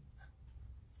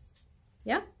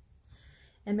 Yeah?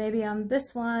 And maybe on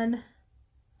this one,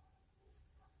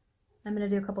 I'm going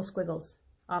to do a couple squiggles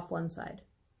off one side.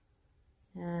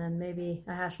 And maybe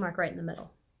a hash mark right in the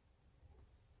middle.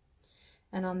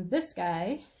 And on this guy, I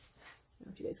don't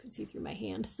know if you guys can see through my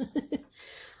hand.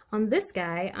 On this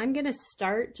guy, I'm going to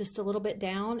start just a little bit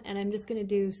down, and I'm just going to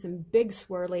do some big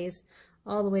swirlies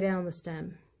all the way down the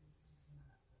stem.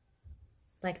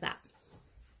 Like that.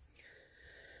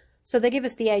 So they give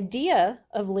us the idea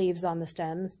of leaves on the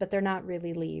stems, but they're not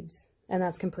really leaves, and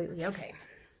that's completely okay.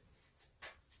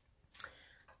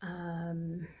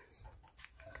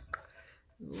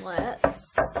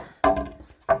 Let's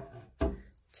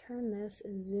turn this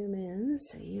and zoom in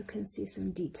so you can see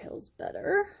some details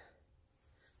better.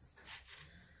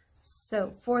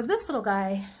 So for this little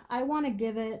guy, I want to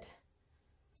give it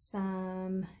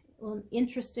some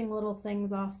interesting little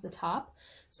things off the top.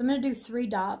 So I'm going to do 3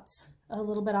 dots a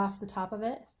little bit off the top of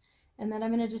it, and then I'm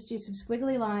going to just do some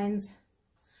squiggly lines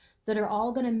that are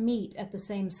all going to meet at the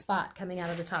same spot coming out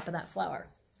of the top of that flower.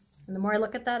 And the more I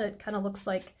look at that, it kind of looks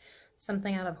like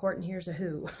something out of Horton Hears a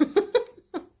Who.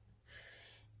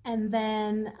 And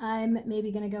then I'm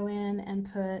maybe going to go in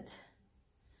and put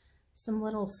some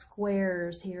little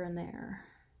squares here and there,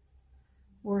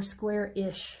 or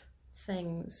square-ish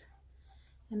things,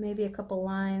 and maybe a couple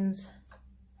lines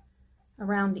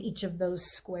around each of those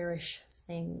squarish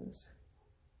things.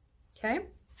 Okay?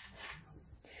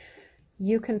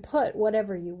 You can put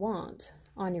whatever you want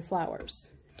on your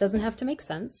flowers. Doesn't have to make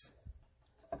sense.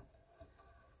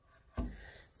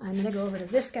 I'm going to go over to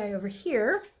this guy over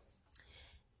here,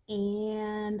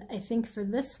 and I think for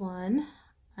this one,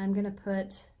 I'm going to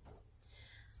put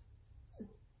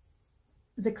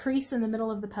the crease in the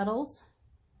middle of the petals.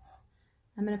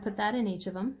 I'm going to put that in each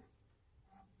of them.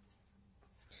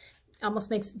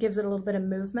 Almost gives it a little bit of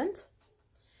movement.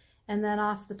 And then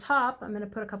off the top, I'm going to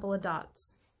put a couple of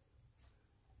dots.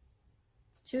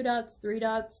 2 dots, 3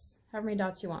 dots, however many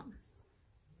dots you want.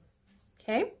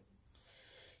 Okay.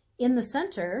 In the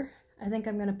center, I think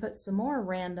I'm going to put some more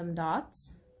random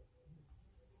dots,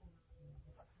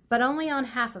 but only on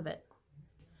half of it.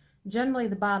 Generally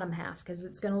the bottom half, because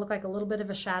it's going to look like a little bit of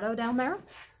a shadow down there.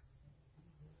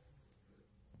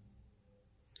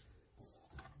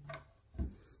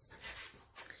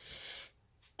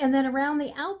 And then around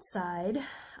the outside,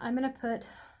 I'm going to put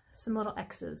some little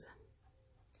X's.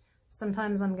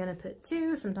 Sometimes I'm going to put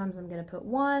 2, sometimes I'm going to put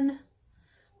 1,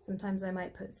 sometimes I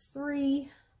might put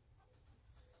 3.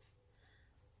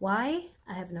 Why?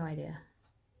 I have no idea.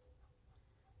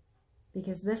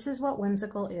 Because this is what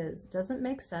whimsical is. Doesn't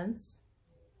make sense.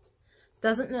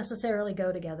 Doesn't necessarily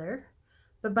go together.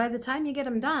 But by the time you get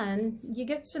them done, you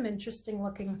get some interesting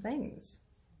looking things.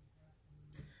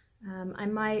 I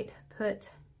might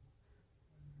put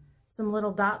some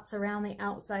little dots around the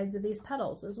outsides of these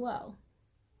petals as well.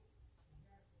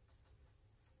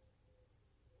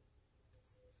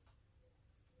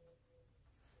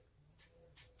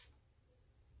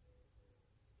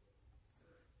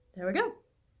 There we go.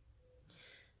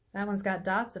 That one's got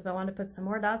dots. If I want to put some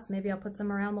more dots, maybe I'll put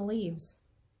some around the leaves.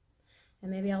 And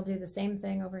maybe I'll do the same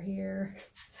thing over here.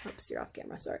 Oops, you're off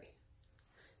camera, sorry.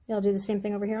 Maybe I'll do the same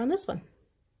thing over here on this one.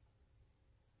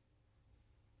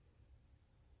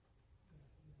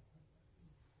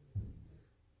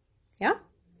 Yeah?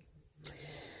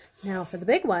 Now for the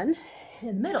big one in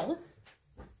the middle,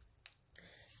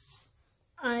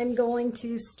 I'm going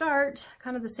to start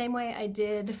kind of the same way I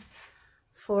did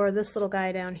for this little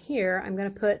guy down here. I'm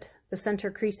going to put the center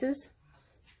creases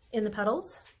in the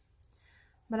petals,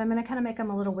 but I'm going to kind of make them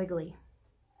a little wiggly.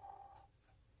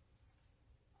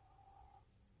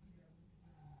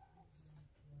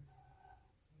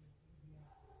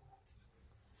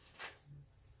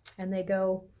 And they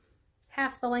go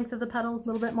half the length of the petal, a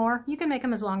little bit more. You can make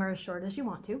them as long or as short as you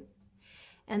want to.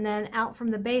 And then out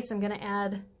from the base, I'm going to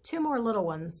add 2 more little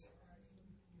ones.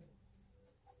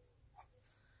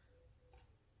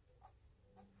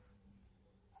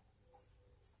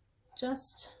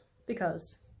 Just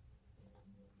because.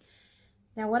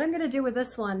 Now what I'm going to do with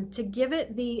this one, to give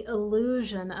it the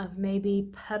illusion of maybe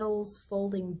petals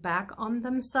folding back on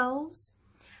themselves,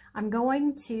 I'm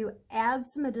going to add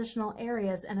some additional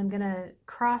areas and I'm going to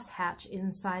cross hatch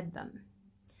inside them.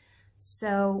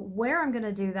 So where I'm going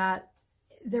to do that,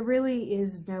 there really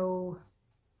is no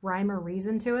rhyme or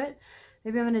reason to it.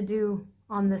 Maybe I'm going to do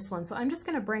on this one. So I'm just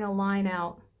going to bring a line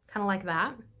out kind of like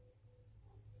that.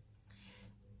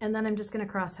 And then I'm just going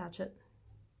to cross hatch it.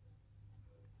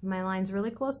 My line's really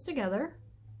close together.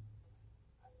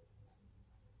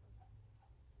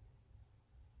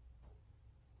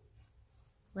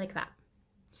 Like that.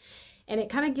 And it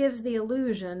kind of gives the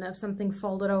illusion of something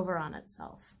folded over on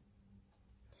itself.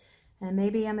 And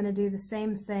maybe I'm going to do the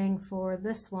same thing for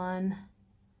this one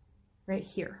right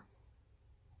here.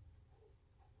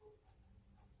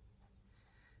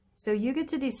 So you get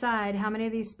to decide how many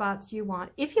of these spots you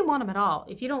want, if you want them at all.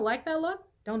 If you don't like that look,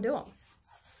 don't do them.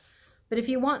 But if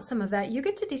you want some of that, you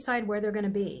get to decide where they're going to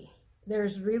be.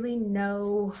 There's really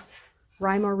no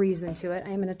rhyme or reason to it.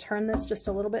 I'm going to turn this just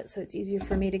a little bit so it's easier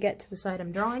for me to get to the side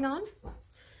I'm drawing on.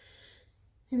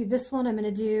 Maybe this one I'm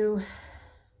going to do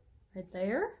right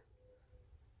there.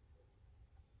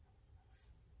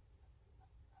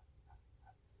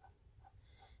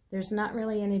 There's not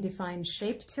really any defined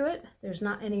shape to it. There's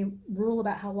not any rule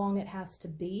about how long it has to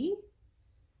be.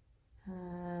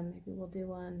 Maybe we'll do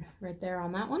one right there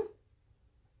on that one.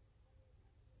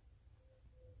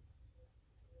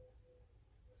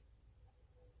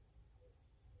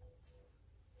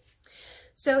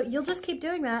 So you'll just keep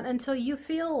doing that until you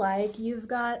feel like you've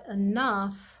got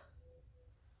enough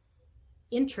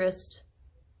interest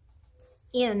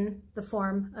in the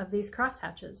form of these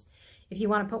crosshatches. If you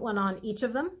want to put one on each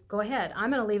of them, go ahead. I'm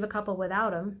going to leave a couple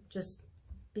without them just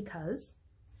because.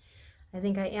 I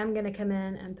think I am going to come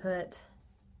in and put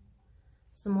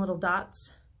some little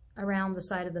dots around the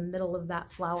side of the middle of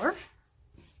that flower.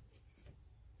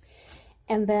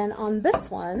 And then on this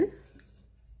one,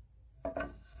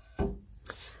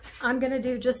 I'm going to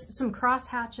do just some cross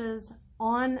hatches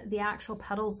on the actual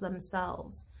petals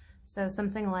themselves. So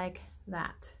something like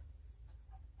that.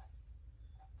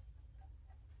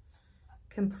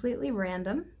 Completely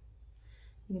random.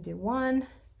 You can do 1,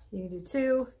 you can do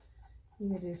 2, you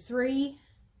can do 3.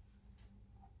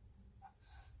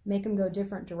 Make them go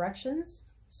different directions.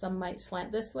 Some might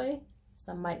slant this way,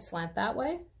 some might slant that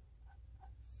way.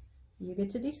 You get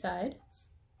to decide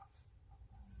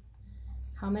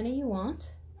how many you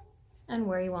want and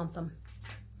where you want them.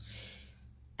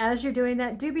 As you're doing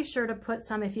that, do be sure to put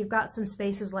some, if you've got some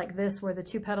spaces like this where the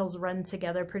two petals run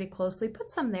together pretty closely, put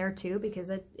some there too, because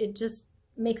it just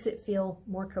makes it feel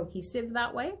more cohesive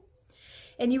that way.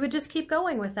 And you would just keep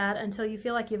going with that until you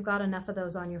feel like you've got enough of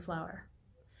those on your flower.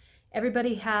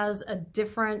 Everybody has a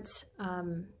different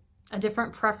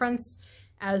preference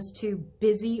as to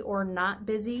busy or not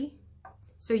busy.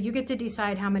 So you get to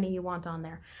decide how many you want on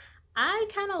there. I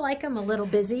kind of like them a little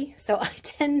busy, so I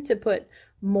tend to put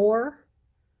more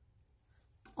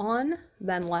on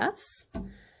than less,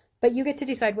 but you get to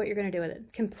decide what you're going to do with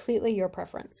it. Completely your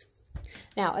preference.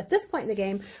 Now, at this point in the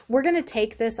game, we're going to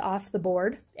take this off the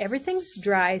board. Everything's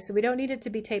dry, so we don't need it to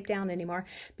be taped down anymore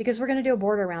because we're going to do a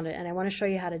border around it, and I want to show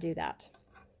you how to do that.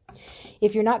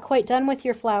 If you're not quite done with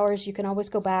your flowers, you can always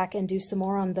go back and do some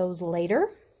more on those later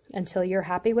until you're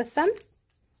happy with them.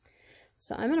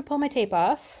 So I'm going to pull my tape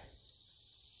off.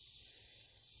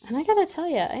 And I got to tell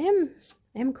you, I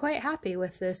am quite happy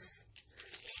with this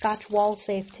Scotch Wall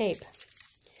Safe tape.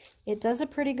 It does a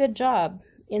pretty good job.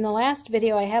 In the last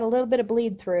video, I had a little bit of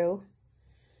bleed through,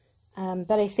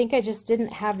 but I think I just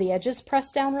didn't have the edges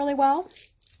pressed down really well.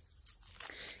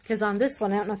 Because on this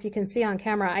one, I don't know if you can see on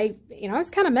camera, I was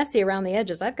kind of messy around the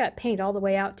edges. I've got paint all the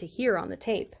way out to here on the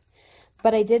tape.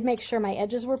 But I did make sure my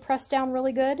edges were pressed down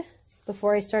really good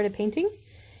before I started painting.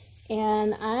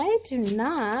 And I do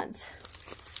not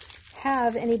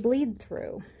have any bleed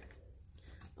through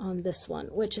on this one,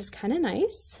 which is kind of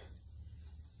nice.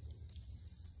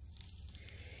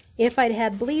 If I'd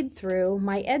had bleed through,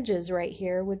 my edges right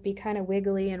here would be kind of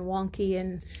wiggly and wonky,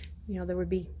 and there would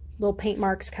be little paint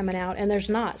marks coming out, and there's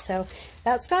not. So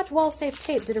that Scotch Wall Safe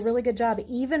tape did a really good job,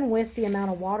 even with the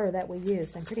amount of water that we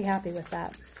used. I'm pretty happy with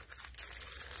that.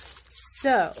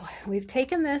 So we've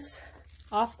taken this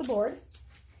off the board.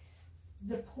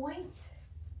 The point,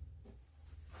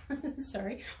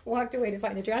 sorry, walked away to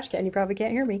find the trash can. You probably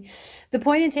can't hear me. The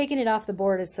point in taking it off the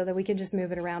board is so that we can just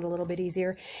move it around a little bit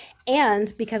easier.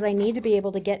 And because I need to be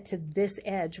able to get to this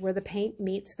edge where the paint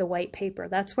meets the white paper.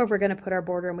 That's where we're going to put our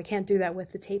border, and we can't do that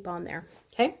with the tape on there.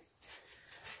 Okay?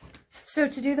 So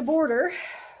to do the border,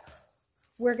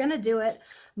 we're going to do it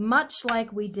much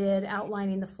like we did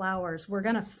outlining the flowers. We're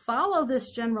going to follow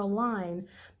this general line,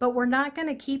 but we're not going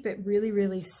to keep it really,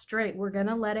 really straight. We're going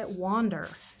to let it wander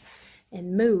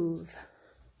and move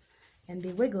and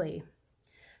be wiggly.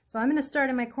 So I'm going to start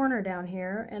in my corner down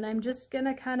here, and I'm just going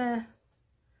to kind of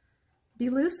be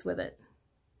loose with it.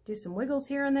 Do some wiggles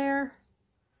here and there.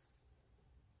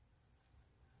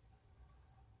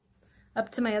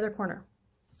 Up to my other corner.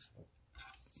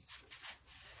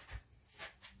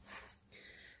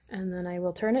 And then I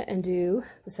will turn it and do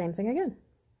the same thing again.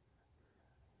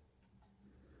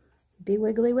 Be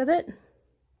wiggly with it.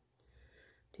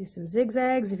 Do some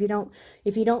zigzags. If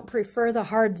you don't prefer the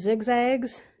hard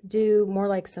zigzags, do more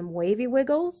like some wavy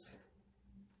wiggles.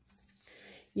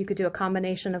 You could do a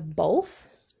combination of both.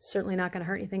 Certainly not going to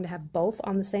hurt anything to have both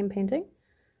on the same painting.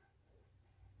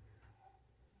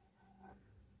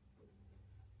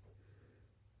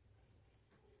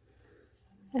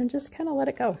 And just kind of let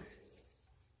it go.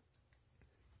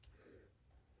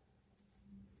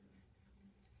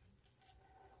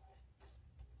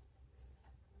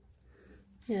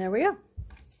 There we go.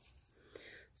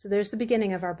 So there's the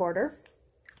beginning of our border.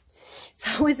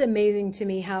 It's always amazing to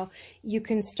me how you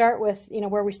can start with,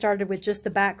 where we started with just the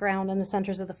background and the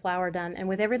centers of the flower done. And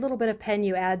with every little bit of pen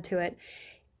you add to it,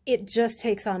 it just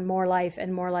takes on more life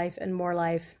and more life and more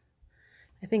life.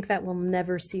 I think that will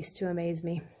never cease to amaze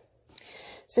me.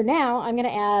 So now I'm going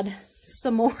to add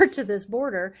some more to this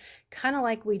border, kind of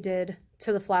like we did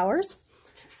to the flowers.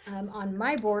 On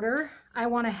my border, I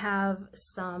want to have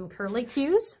some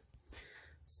curlicues.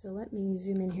 So let me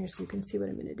zoom in here so you can see what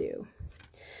I'm going to do.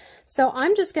 So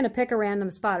I'm just going to pick a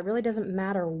random spot. It really doesn't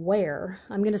matter where.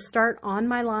 I'm going to start on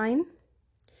my line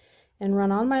and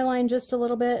run on my line just a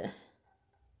little bit,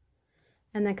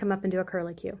 and then come up and do a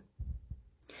curlicue.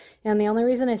 And the only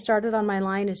reason I started on my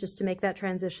line is just to make that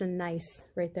transition nice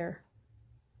right there.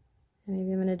 And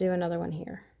maybe I'm going to do another one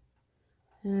here.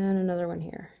 And another one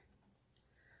here.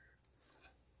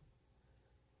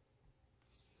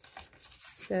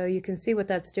 So you can see what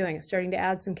that's doing. It's starting to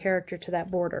add some character to that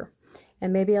border.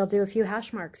 And maybe I'll do a few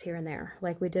hash marks here and there,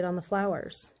 like we did on the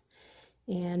flowers.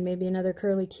 And maybe another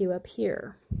curly Q up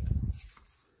here.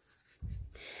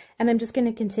 And I'm just going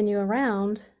to continue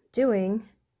around doing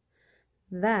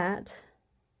that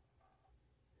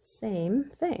same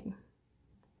thing.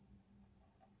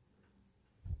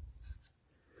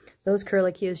 Those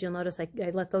curly Qs, you'll notice I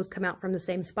let those come out from the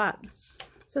same spot.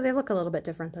 So they look a little bit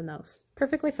different than those.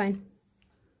 Perfectly fine.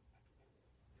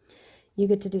 You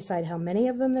get to decide how many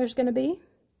of them there's going to be,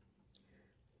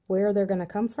 where they're going to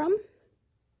come from,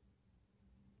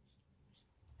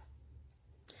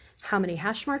 how many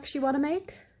hash marks you want to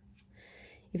make.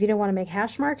 If you don't want to make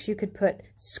hash marks, you could put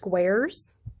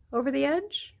squares over the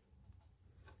edge.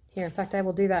 Here, in fact, I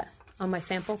will do that on my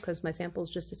sample because my sample is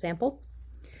just a sample.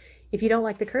 If you don't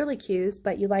like the curly Qs,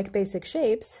 but you like basic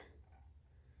shapes,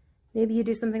 maybe you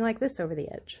do something like this over the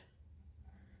edge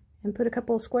and put a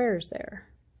couple of squares there,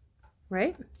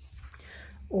 right?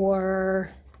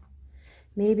 Or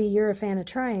maybe you're a fan of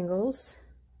triangles,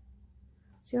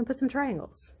 so you want to put some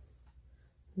triangles.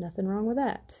 Nothing wrong with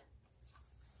that.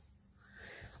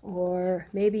 Or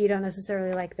maybe you don't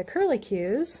necessarily like the curly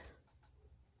Qs,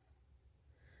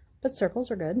 but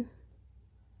circles are good.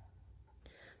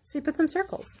 So you put some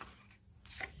circles.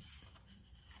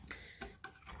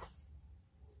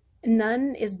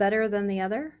 None is better than the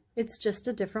other. It's just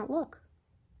a different look.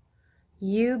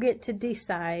 You get to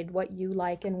decide what you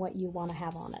like and what you want to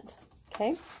have on it.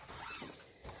 Okay?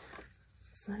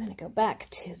 So I'm going to go back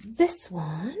to this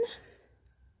one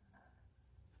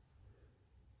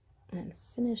and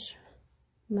finish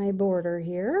my border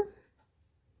here.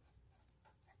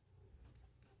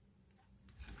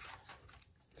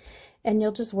 And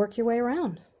you'll just work your way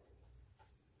around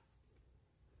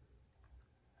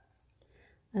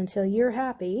until you're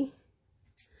happy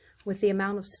with the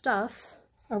amount of stuff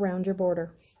around your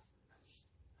border.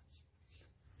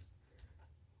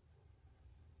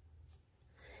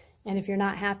 And if you're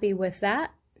not happy with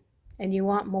that and you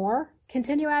want more,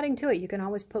 continue adding to it. You can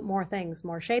always put more things,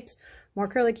 more shapes, more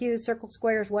curly Qs, circles,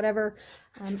 squares, whatever.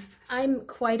 I'm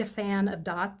quite a fan of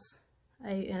dots,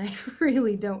 and I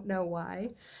really don't know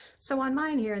why. So on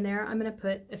mine here and there, I'm going to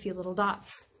put a few little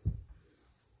dots.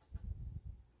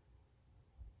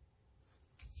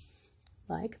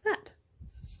 Like that.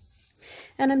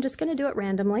 And I'm just going to do it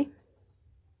randomly.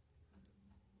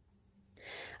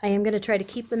 I am going to try to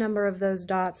keep the number of those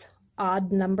dots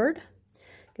odd numbered,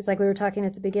 because like we were talking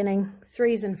at the beginning,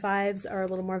 3s and 5s are a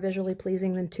little more visually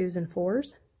pleasing than 2s and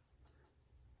 4s.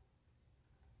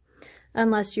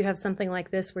 Unless you have something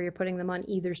like this where you're putting them on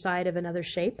either side of another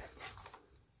shape.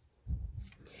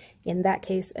 In that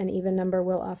case, an even number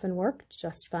will often work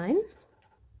just fine.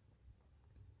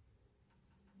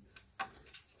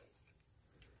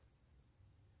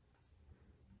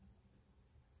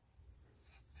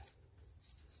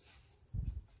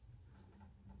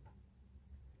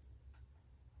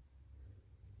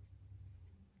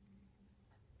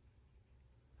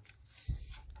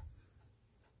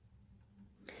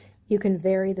 You can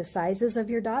vary the sizes of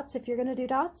your dots if you're going to do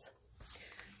dots.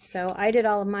 So I did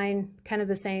all of mine kind of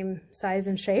the same size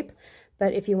and shape,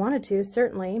 but if you wanted to,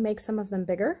 certainly make some of them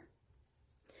bigger.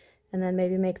 And then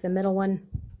maybe make the middle one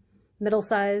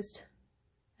middle-sized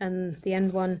and the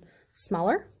end one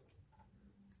smaller.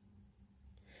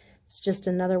 It's just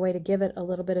another way to give it a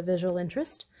little bit of visual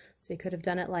interest. So you could have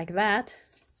done it like that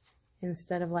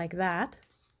instead of like that.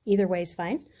 Either way is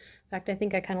fine. In fact, I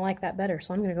think I kind of like that better.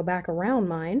 So I'm going to go back around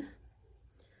mine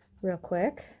real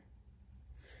quick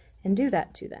and do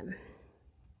that to them.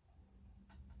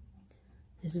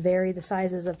 Just vary the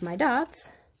sizes of my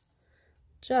dots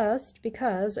just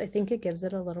because I think it gives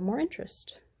it a little more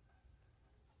interest.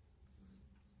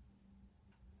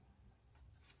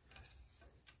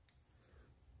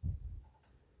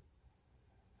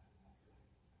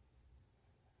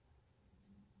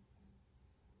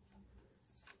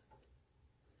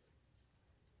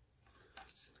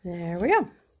 There we go.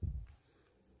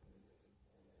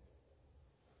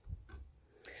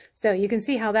 So you can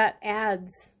see how that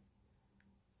adds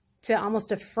to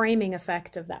almost a framing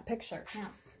effect of that picture.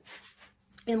 Now,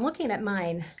 in looking at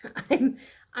mine,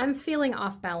 I'm feeling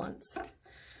off balance.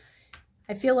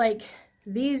 I feel like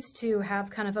these two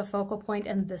have kind of a focal point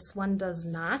and this one does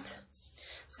not.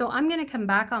 So I'm going to come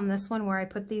back on this one where I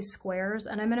put these squares,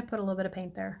 and I'm going to put a little bit of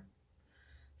paint there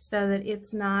so that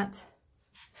it's not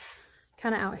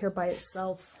kind of out here by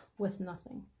itself with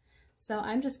nothing. So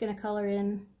I'm just going to color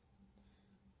in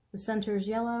the centers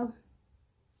yellow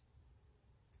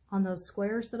on those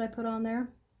squares that I put on there.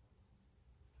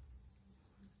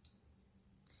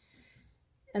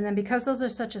 And then because those are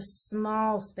such a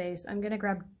small space, I'm going to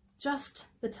grab just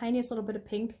the tiniest little bit of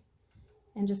pink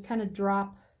and just kind of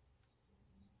drop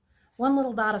one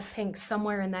little dot of pink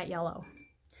somewhere in that yellow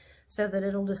so that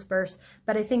it'll disperse.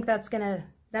 But I think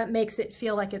that makes it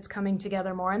feel like it's coming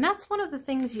together more. And that's one of the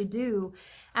things you do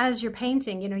as you're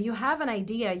painting. You know, you have an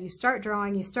idea, you start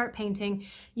drawing, you start painting,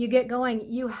 you get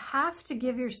going. You have to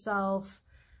give yourself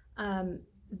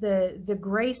the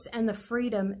grace and the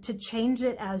freedom to change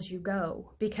it as you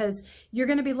go, because you're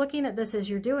going to be looking at this as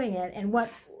you're doing it, and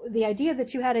what the idea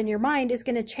that you had in your mind is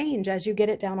going to change as you get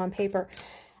it down on paper.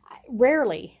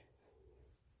 Rarely,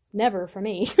 never for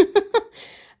me,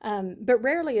 but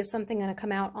rarely is something going to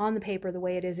come out on the paper the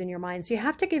way it is in your mind. So you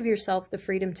have to give yourself the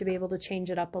freedom to be able to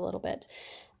change it up a little bit.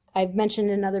 I've mentioned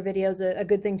in other videos a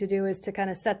good thing to do is to kind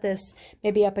of set this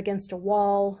maybe up against a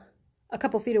wall a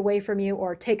couple feet away from you,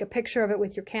 or take a picture of it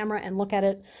with your camera and look at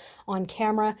it on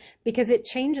camera, because it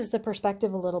changes the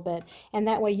perspective a little bit. And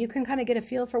that way you can kind of get a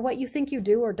feel for what you think you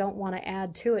do or don't want to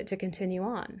add to it to continue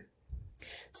on.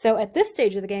 So at this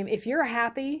stage of the game, if you're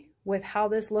happy with how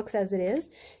this looks as it is,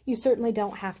 you certainly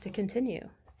don't have to continue.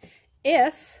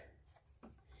 If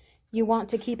you want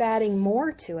to keep adding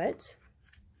more to it,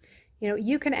 you know,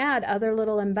 you can add other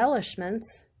little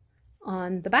embellishments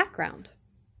on the background.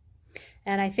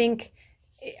 And I think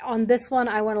on this one,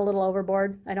 I went a little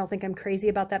overboard. I don't think I'm crazy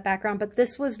about that background, but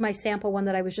this was my sample one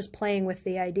that I was just playing with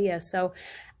the idea. So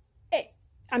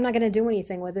I'm not going to do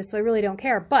anything with this, so I really don't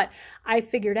care. But I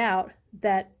figured out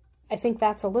that I think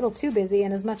that's a little too busy,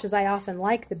 and as much as I often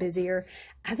like the busier,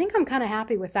 I think I'm kind of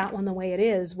happy with that one the way it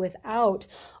is, without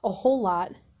a whole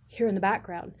lot here in the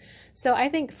background. So I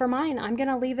think for mine, I'm going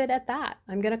to leave it at that.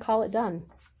 I'm going to call it done.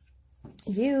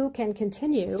 You can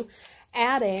continue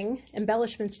adding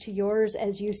embellishments to yours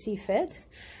as you see fit.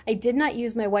 I did not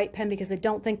use my white pen because I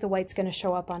don't think the white's going to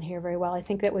show up on here very well. I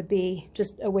think that would be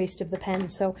just a waste of the pen.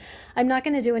 So I'm not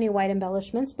going to do any white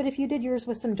embellishments, but if you did yours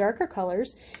with some darker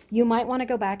colors, you might want to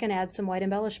go back and add some white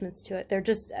embellishments to it. They're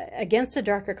just, against a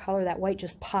darker color, that white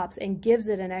just pops and gives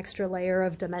it an extra layer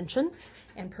of dimension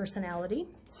and personality.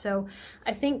 So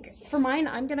I think for mine,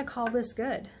 I'm going to call this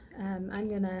good. I'm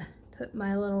going to put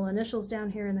my little initials down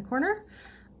here in the corner.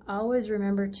 Always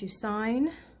remember to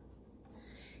sign,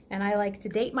 and I like to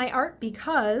date my art,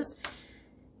 because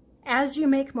as you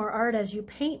make more art, as you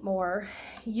paint more,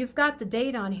 you've got the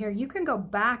date on here. You can go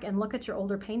back and look at your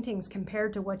older paintings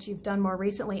compared to what you've done more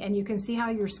recently, and you can see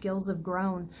how your skills have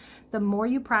grown. The more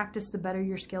you practice, the better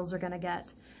your skills are going to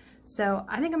get. So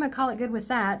I think I'm going to call it good with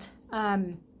that.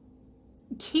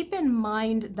 Keep in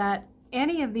mind that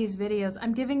any of these videos,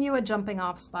 I'm giving you a jumping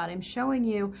off spot. I'm showing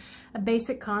you a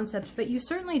basic concept, but you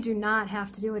certainly do not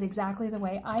have to do it exactly the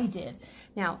way I did.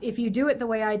 Now, if you do it the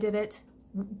way I did it,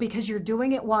 because you're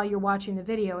doing it while you're watching the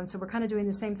video, and so we're kind of doing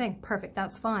the same thing, perfect,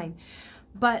 that's fine.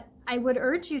 But I would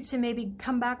urge you to maybe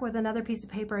come back with another piece of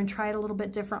paper and try it a little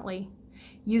bit differently.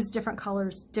 Use different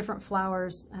colors, different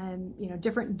flowers, and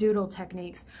different doodle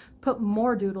techniques. Put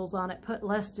more doodles on it, put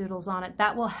less doodles on it.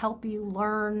 That will help you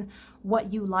learn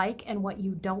what you like and what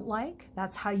you don't like.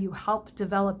 That's how you help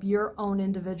develop your own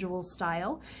individual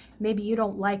style. Maybe you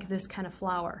don't like this kind of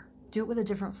flower. Do it with a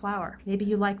different flower. Maybe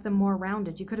you like them more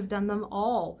rounded. You could have done them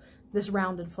all this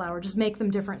rounded flower. Just make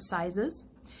them different sizes.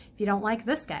 If you don't like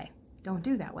this guy, don't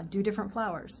do that one. Do different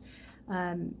flowers.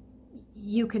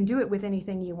 You can do it with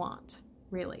anything you want,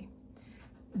 really.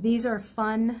 These are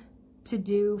fun to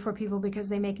do for people because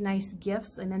they make nice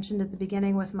gifts. I mentioned at the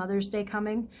beginning with Mother's Day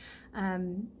coming,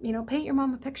 paint your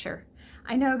mom a picture.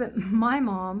 I know that my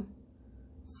mom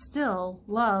still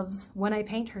loves when I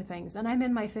paint her things, and I'm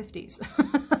in my 50s.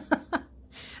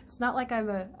 It's not like I'm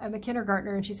a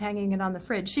kindergartner and she's hanging it on the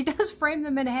fridge. She does frame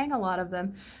them and hang a lot of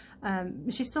them.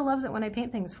 She still loves it when I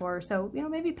paint things for her. So,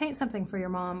 maybe paint something for your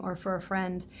mom or for a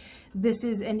friend. This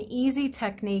is an easy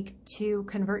technique to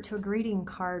convert to a greeting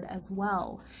card as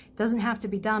well. It doesn't have to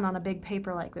be done on a big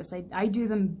paper like this. I do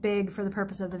them big for the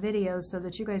purpose of the videos so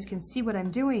that you guys can see what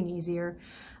I'm doing easier.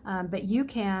 But you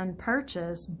can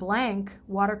purchase blank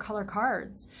watercolor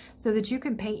cards so that you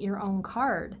can paint your own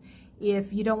card.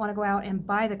 If you don't want to go out and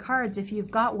buy the cards, if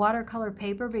you've got watercolor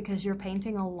paper because you're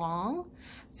painting along,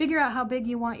 figure out how big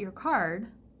you want your card,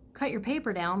 cut your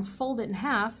paper down, fold it in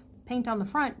half, paint on the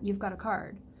front, you've got a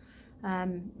card. I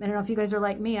don't know if you guys are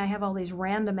like me, I have all these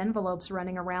random envelopes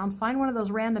running around. Find one of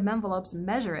those random envelopes,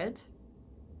 measure it,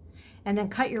 and then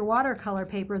cut your watercolor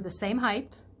paper the same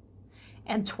height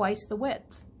and twice the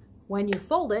width. when you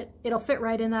fold it, it'll fit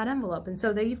right in that envelope. And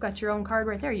so there you've got your own card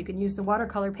right there. You can use the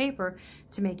watercolor paper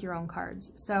to make your own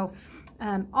cards. So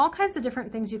all kinds of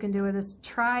different things you can do with this.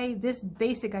 Try this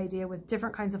basic idea with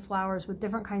different kinds of flowers, with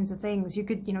different kinds of things. You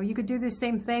could, you could do the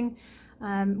same thing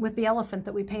with the elephant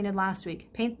that we painted last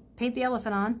week. Paint the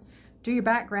elephant on, do your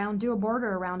background, do a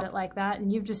border around it like that,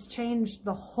 and you've just changed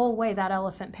the whole way that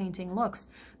elephant painting looks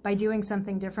by doing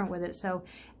something different with it. So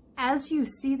as you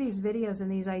see these videos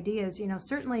and these ideas,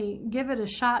 certainly give it a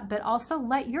shot, but also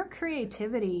let your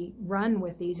creativity run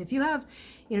with these. If you have,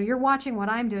 you're watching what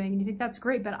I'm doing and you think that's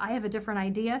great, but I have a different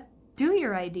idea, do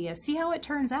your idea, see how it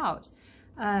turns out.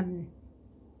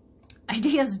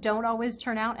 Ideas don't always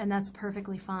turn out, and that's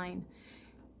perfectly fine.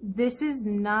 This is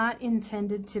not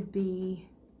intended to be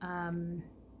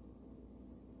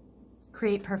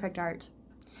create perfect art.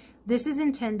 This is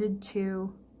intended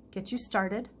to get you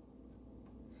started.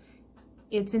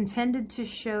 It's intended to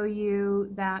show you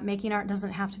that making art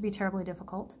doesn't have to be terribly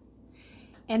difficult.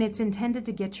 And it's intended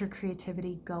to get your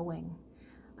creativity going.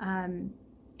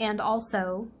 And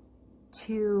also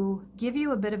to give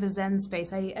you a bit of a Zen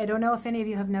space. I don't know if any of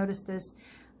you have noticed this.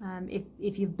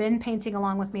 If you've been painting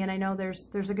along with me, and I know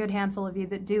there's a good handful of you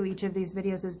that do each of these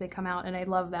videos as they come out, and I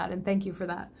love that, and thank you for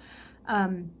that.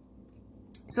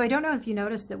 So I don't know if you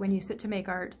notice that when you sit to make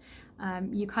art,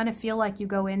 you kind of feel like you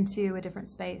go into a different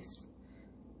space.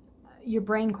 Your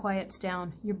brain quiets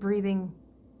down, your breathing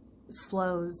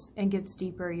slows and gets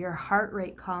deeper, your heart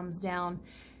rate calms down.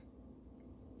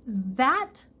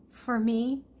 That, for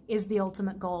me, is the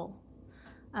ultimate goal.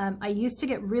 I used to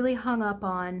get really hung up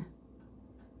on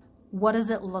what does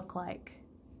it look like?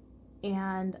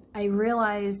 And I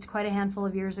realized quite a handful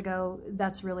of years ago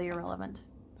that's really irrelevant.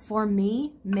 For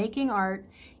me, making art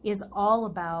is all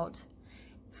about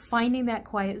finding that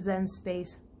quiet Zen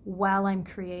space while I'm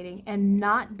creating and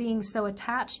not being so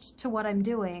attached to what I'm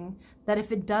doing that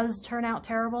if it does turn out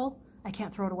terrible, I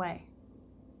can't throw it away.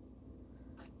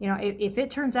 If it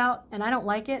turns out and I don't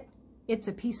like it, it's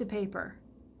a piece of paper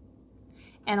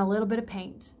and a little bit of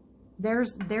paint.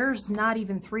 There's not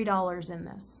even $3 in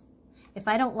this. If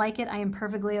I don't like it, I am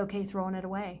perfectly okay throwing it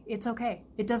away. It's okay.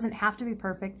 It doesn't have to be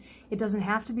perfect. It doesn't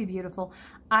have to be beautiful.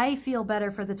 I feel better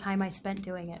for the time I spent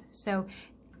doing it. So,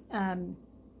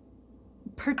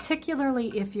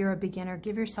 particularly if you're a beginner,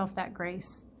 give yourself that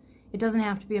grace. It doesn't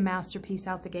have to be a masterpiece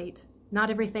out the gate.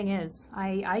 Not everything is.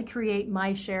 I create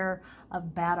my share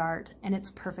of bad art, and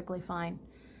it's perfectly fine.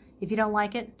 If you don't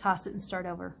like it, toss it and start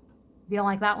over. If you don't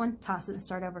like that one, toss it and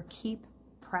start over. Keep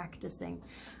practicing.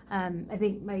 I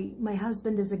think my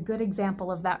husband is a good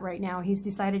example of that right now. He's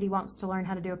decided he wants to learn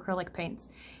how to do acrylic paints.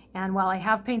 And while I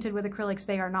have painted with acrylics,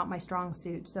 they are not my strong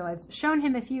suit. So I've shown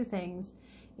him a few things,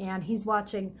 and he's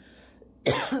watching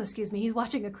excuse me, he's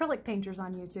watching acrylic painters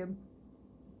on YouTube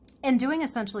and doing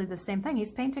essentially the same thing.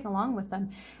 He's painting along with them.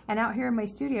 And out here in my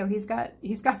studio, he's got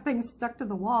things stuck to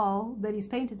the wall that he's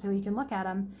painted so he can look at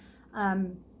them.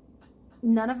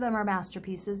 None of them are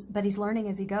masterpieces, but he's learning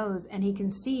as he goes, and he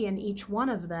can see in each one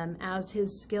of them as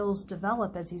his skills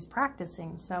develop as he's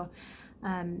practicing. So,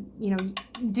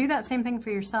 do that same thing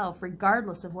for yourself,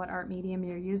 regardless of what art medium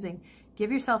you're using.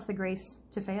 Give yourself the grace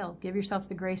to fail. Give yourself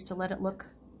the grace to let it look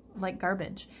like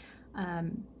garbage,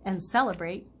 and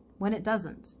celebrate when it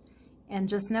doesn't. And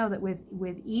just know that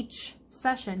with each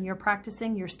session you're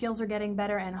practicing, your skills are getting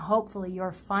better, and hopefully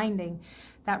you're finding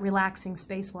that relaxing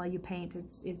space while you paint.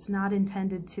 It's not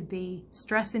intended to be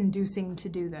stress-inducing to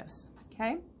do this,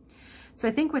 okay? So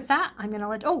I think with that, I'm gonna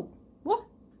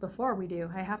before we do,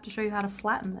 I have to show you how to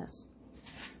flatten this.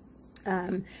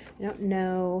 I don't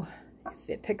know if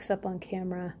it picks up on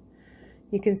camera.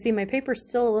 You can see my paper's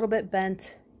still a little bit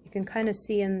bent. You can kind of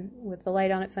see with the light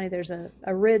on it, funny, there's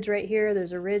a ridge right here,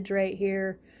 there's a ridge right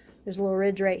here, there's a little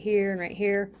ridge right here and right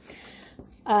here.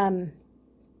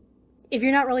 If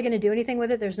you're not really going to do anything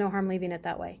with it, there's no harm leaving it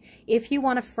that way. If you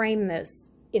want to frame this,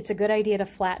 it's a good idea to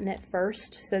flatten it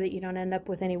first so that you don't end up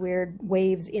with any weird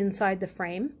waves inside the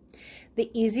frame. The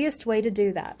easiest way to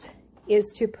do that is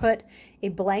to put a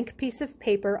blank piece of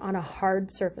paper on a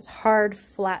hard surface, hard,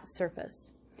 flat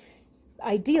surface.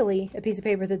 Ideally, a piece of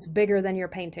paper that's bigger than your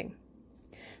painting.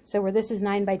 So where this is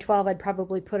 9 by 12, I'd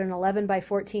probably put an 11 by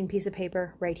 14 piece of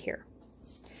paper right here.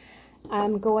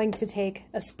 I'm going to take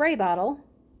a spray bottle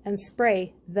and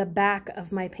spray the back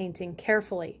of my painting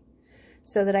carefully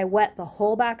so that I wet the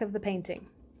whole back of the painting.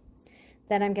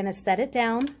 Then I'm going to set it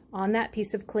down on that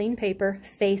piece of clean paper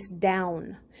face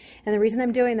down. And the reason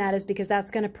I'm doing that is because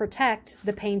that's going to protect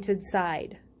the painted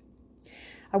side.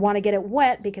 I want to get it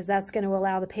wet because that's going to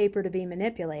allow the paper to be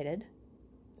manipulated.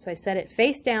 So I set it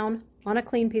face down on a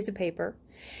clean piece of paper.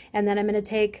 And then I'm going to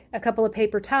take a couple of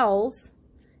paper towels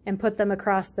and put them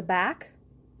across the back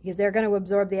because they're going to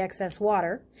absorb the excess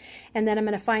water. And then I'm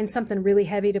going to find something really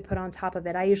heavy to put on top of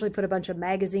it. I usually put a bunch of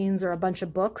magazines or a bunch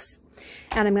of books,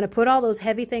 and I'm going to put all those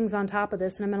heavy things on top of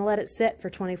this, and I'm going to let it sit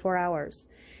for 24 hours.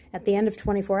 At the end of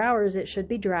 24 hours, it should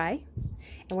be dry.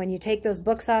 And when you take those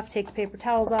books off, take the paper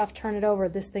towels off, turn it over,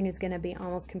 this thing is going to be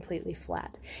almost completely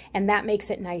flat. And that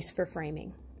makes it nice for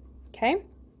framing. Okay?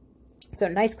 So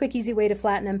nice, quick, easy way to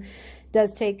flatten them.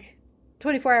 Does take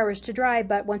 24 hours to dry,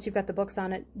 but once you've got the books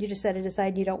on it, you just set it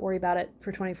aside. You don't worry about it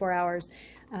for 24 hours,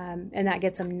 and that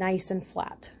gets them nice and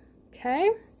flat. Okay,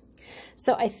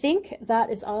 so I think that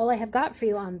is all I have got for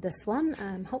you on this one.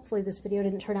 Hopefully this video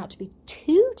didn't turn out to be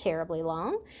too terribly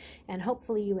long, and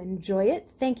hopefully you enjoy it.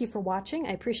 Thank you for watching.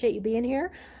 I appreciate you being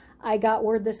here. I got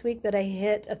word this week that I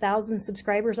hit 1,000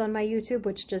 subscribers on my YouTube,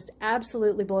 which just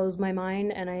absolutely blows my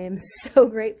mind, and I am so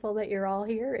grateful that you're all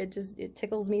here. It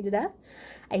tickles me to death.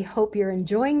 I hope you're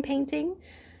enjoying painting.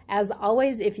 As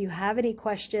always, if you have any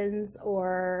questions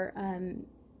or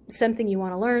something you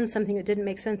want to learn, something that didn't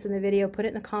make sense in the video, put it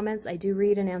in the comments. I do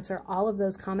read and answer all of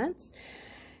those comments.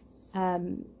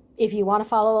 If you want to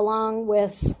follow along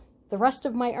with the rest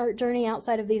of my art journey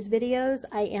outside of these videos,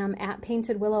 I am at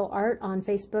Painted Willow Art on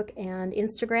Facebook and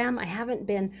Instagram. I haven't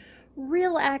been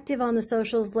real active on the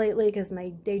socials lately because my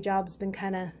day job's been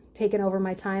kind of taking over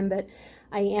my time, but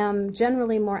I am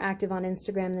generally more active on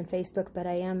Instagram than Facebook, but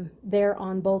I am there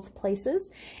on both places.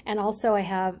 And also I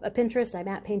have a Pinterest. I'm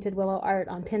at Painted Willow Art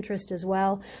on Pinterest as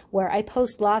well, where I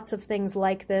post lots of things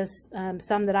like this,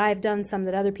 some that I've done, some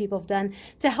that other people have done,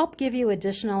 to help give you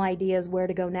additional ideas where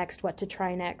to go next, what to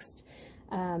try next.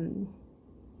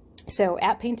 So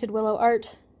at Painted Willow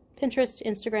Art, Pinterest,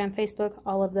 Instagram, Facebook,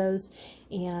 all of those.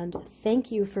 And thank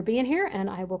you for being here, and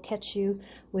I will catch you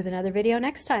with another video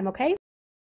next time, okay?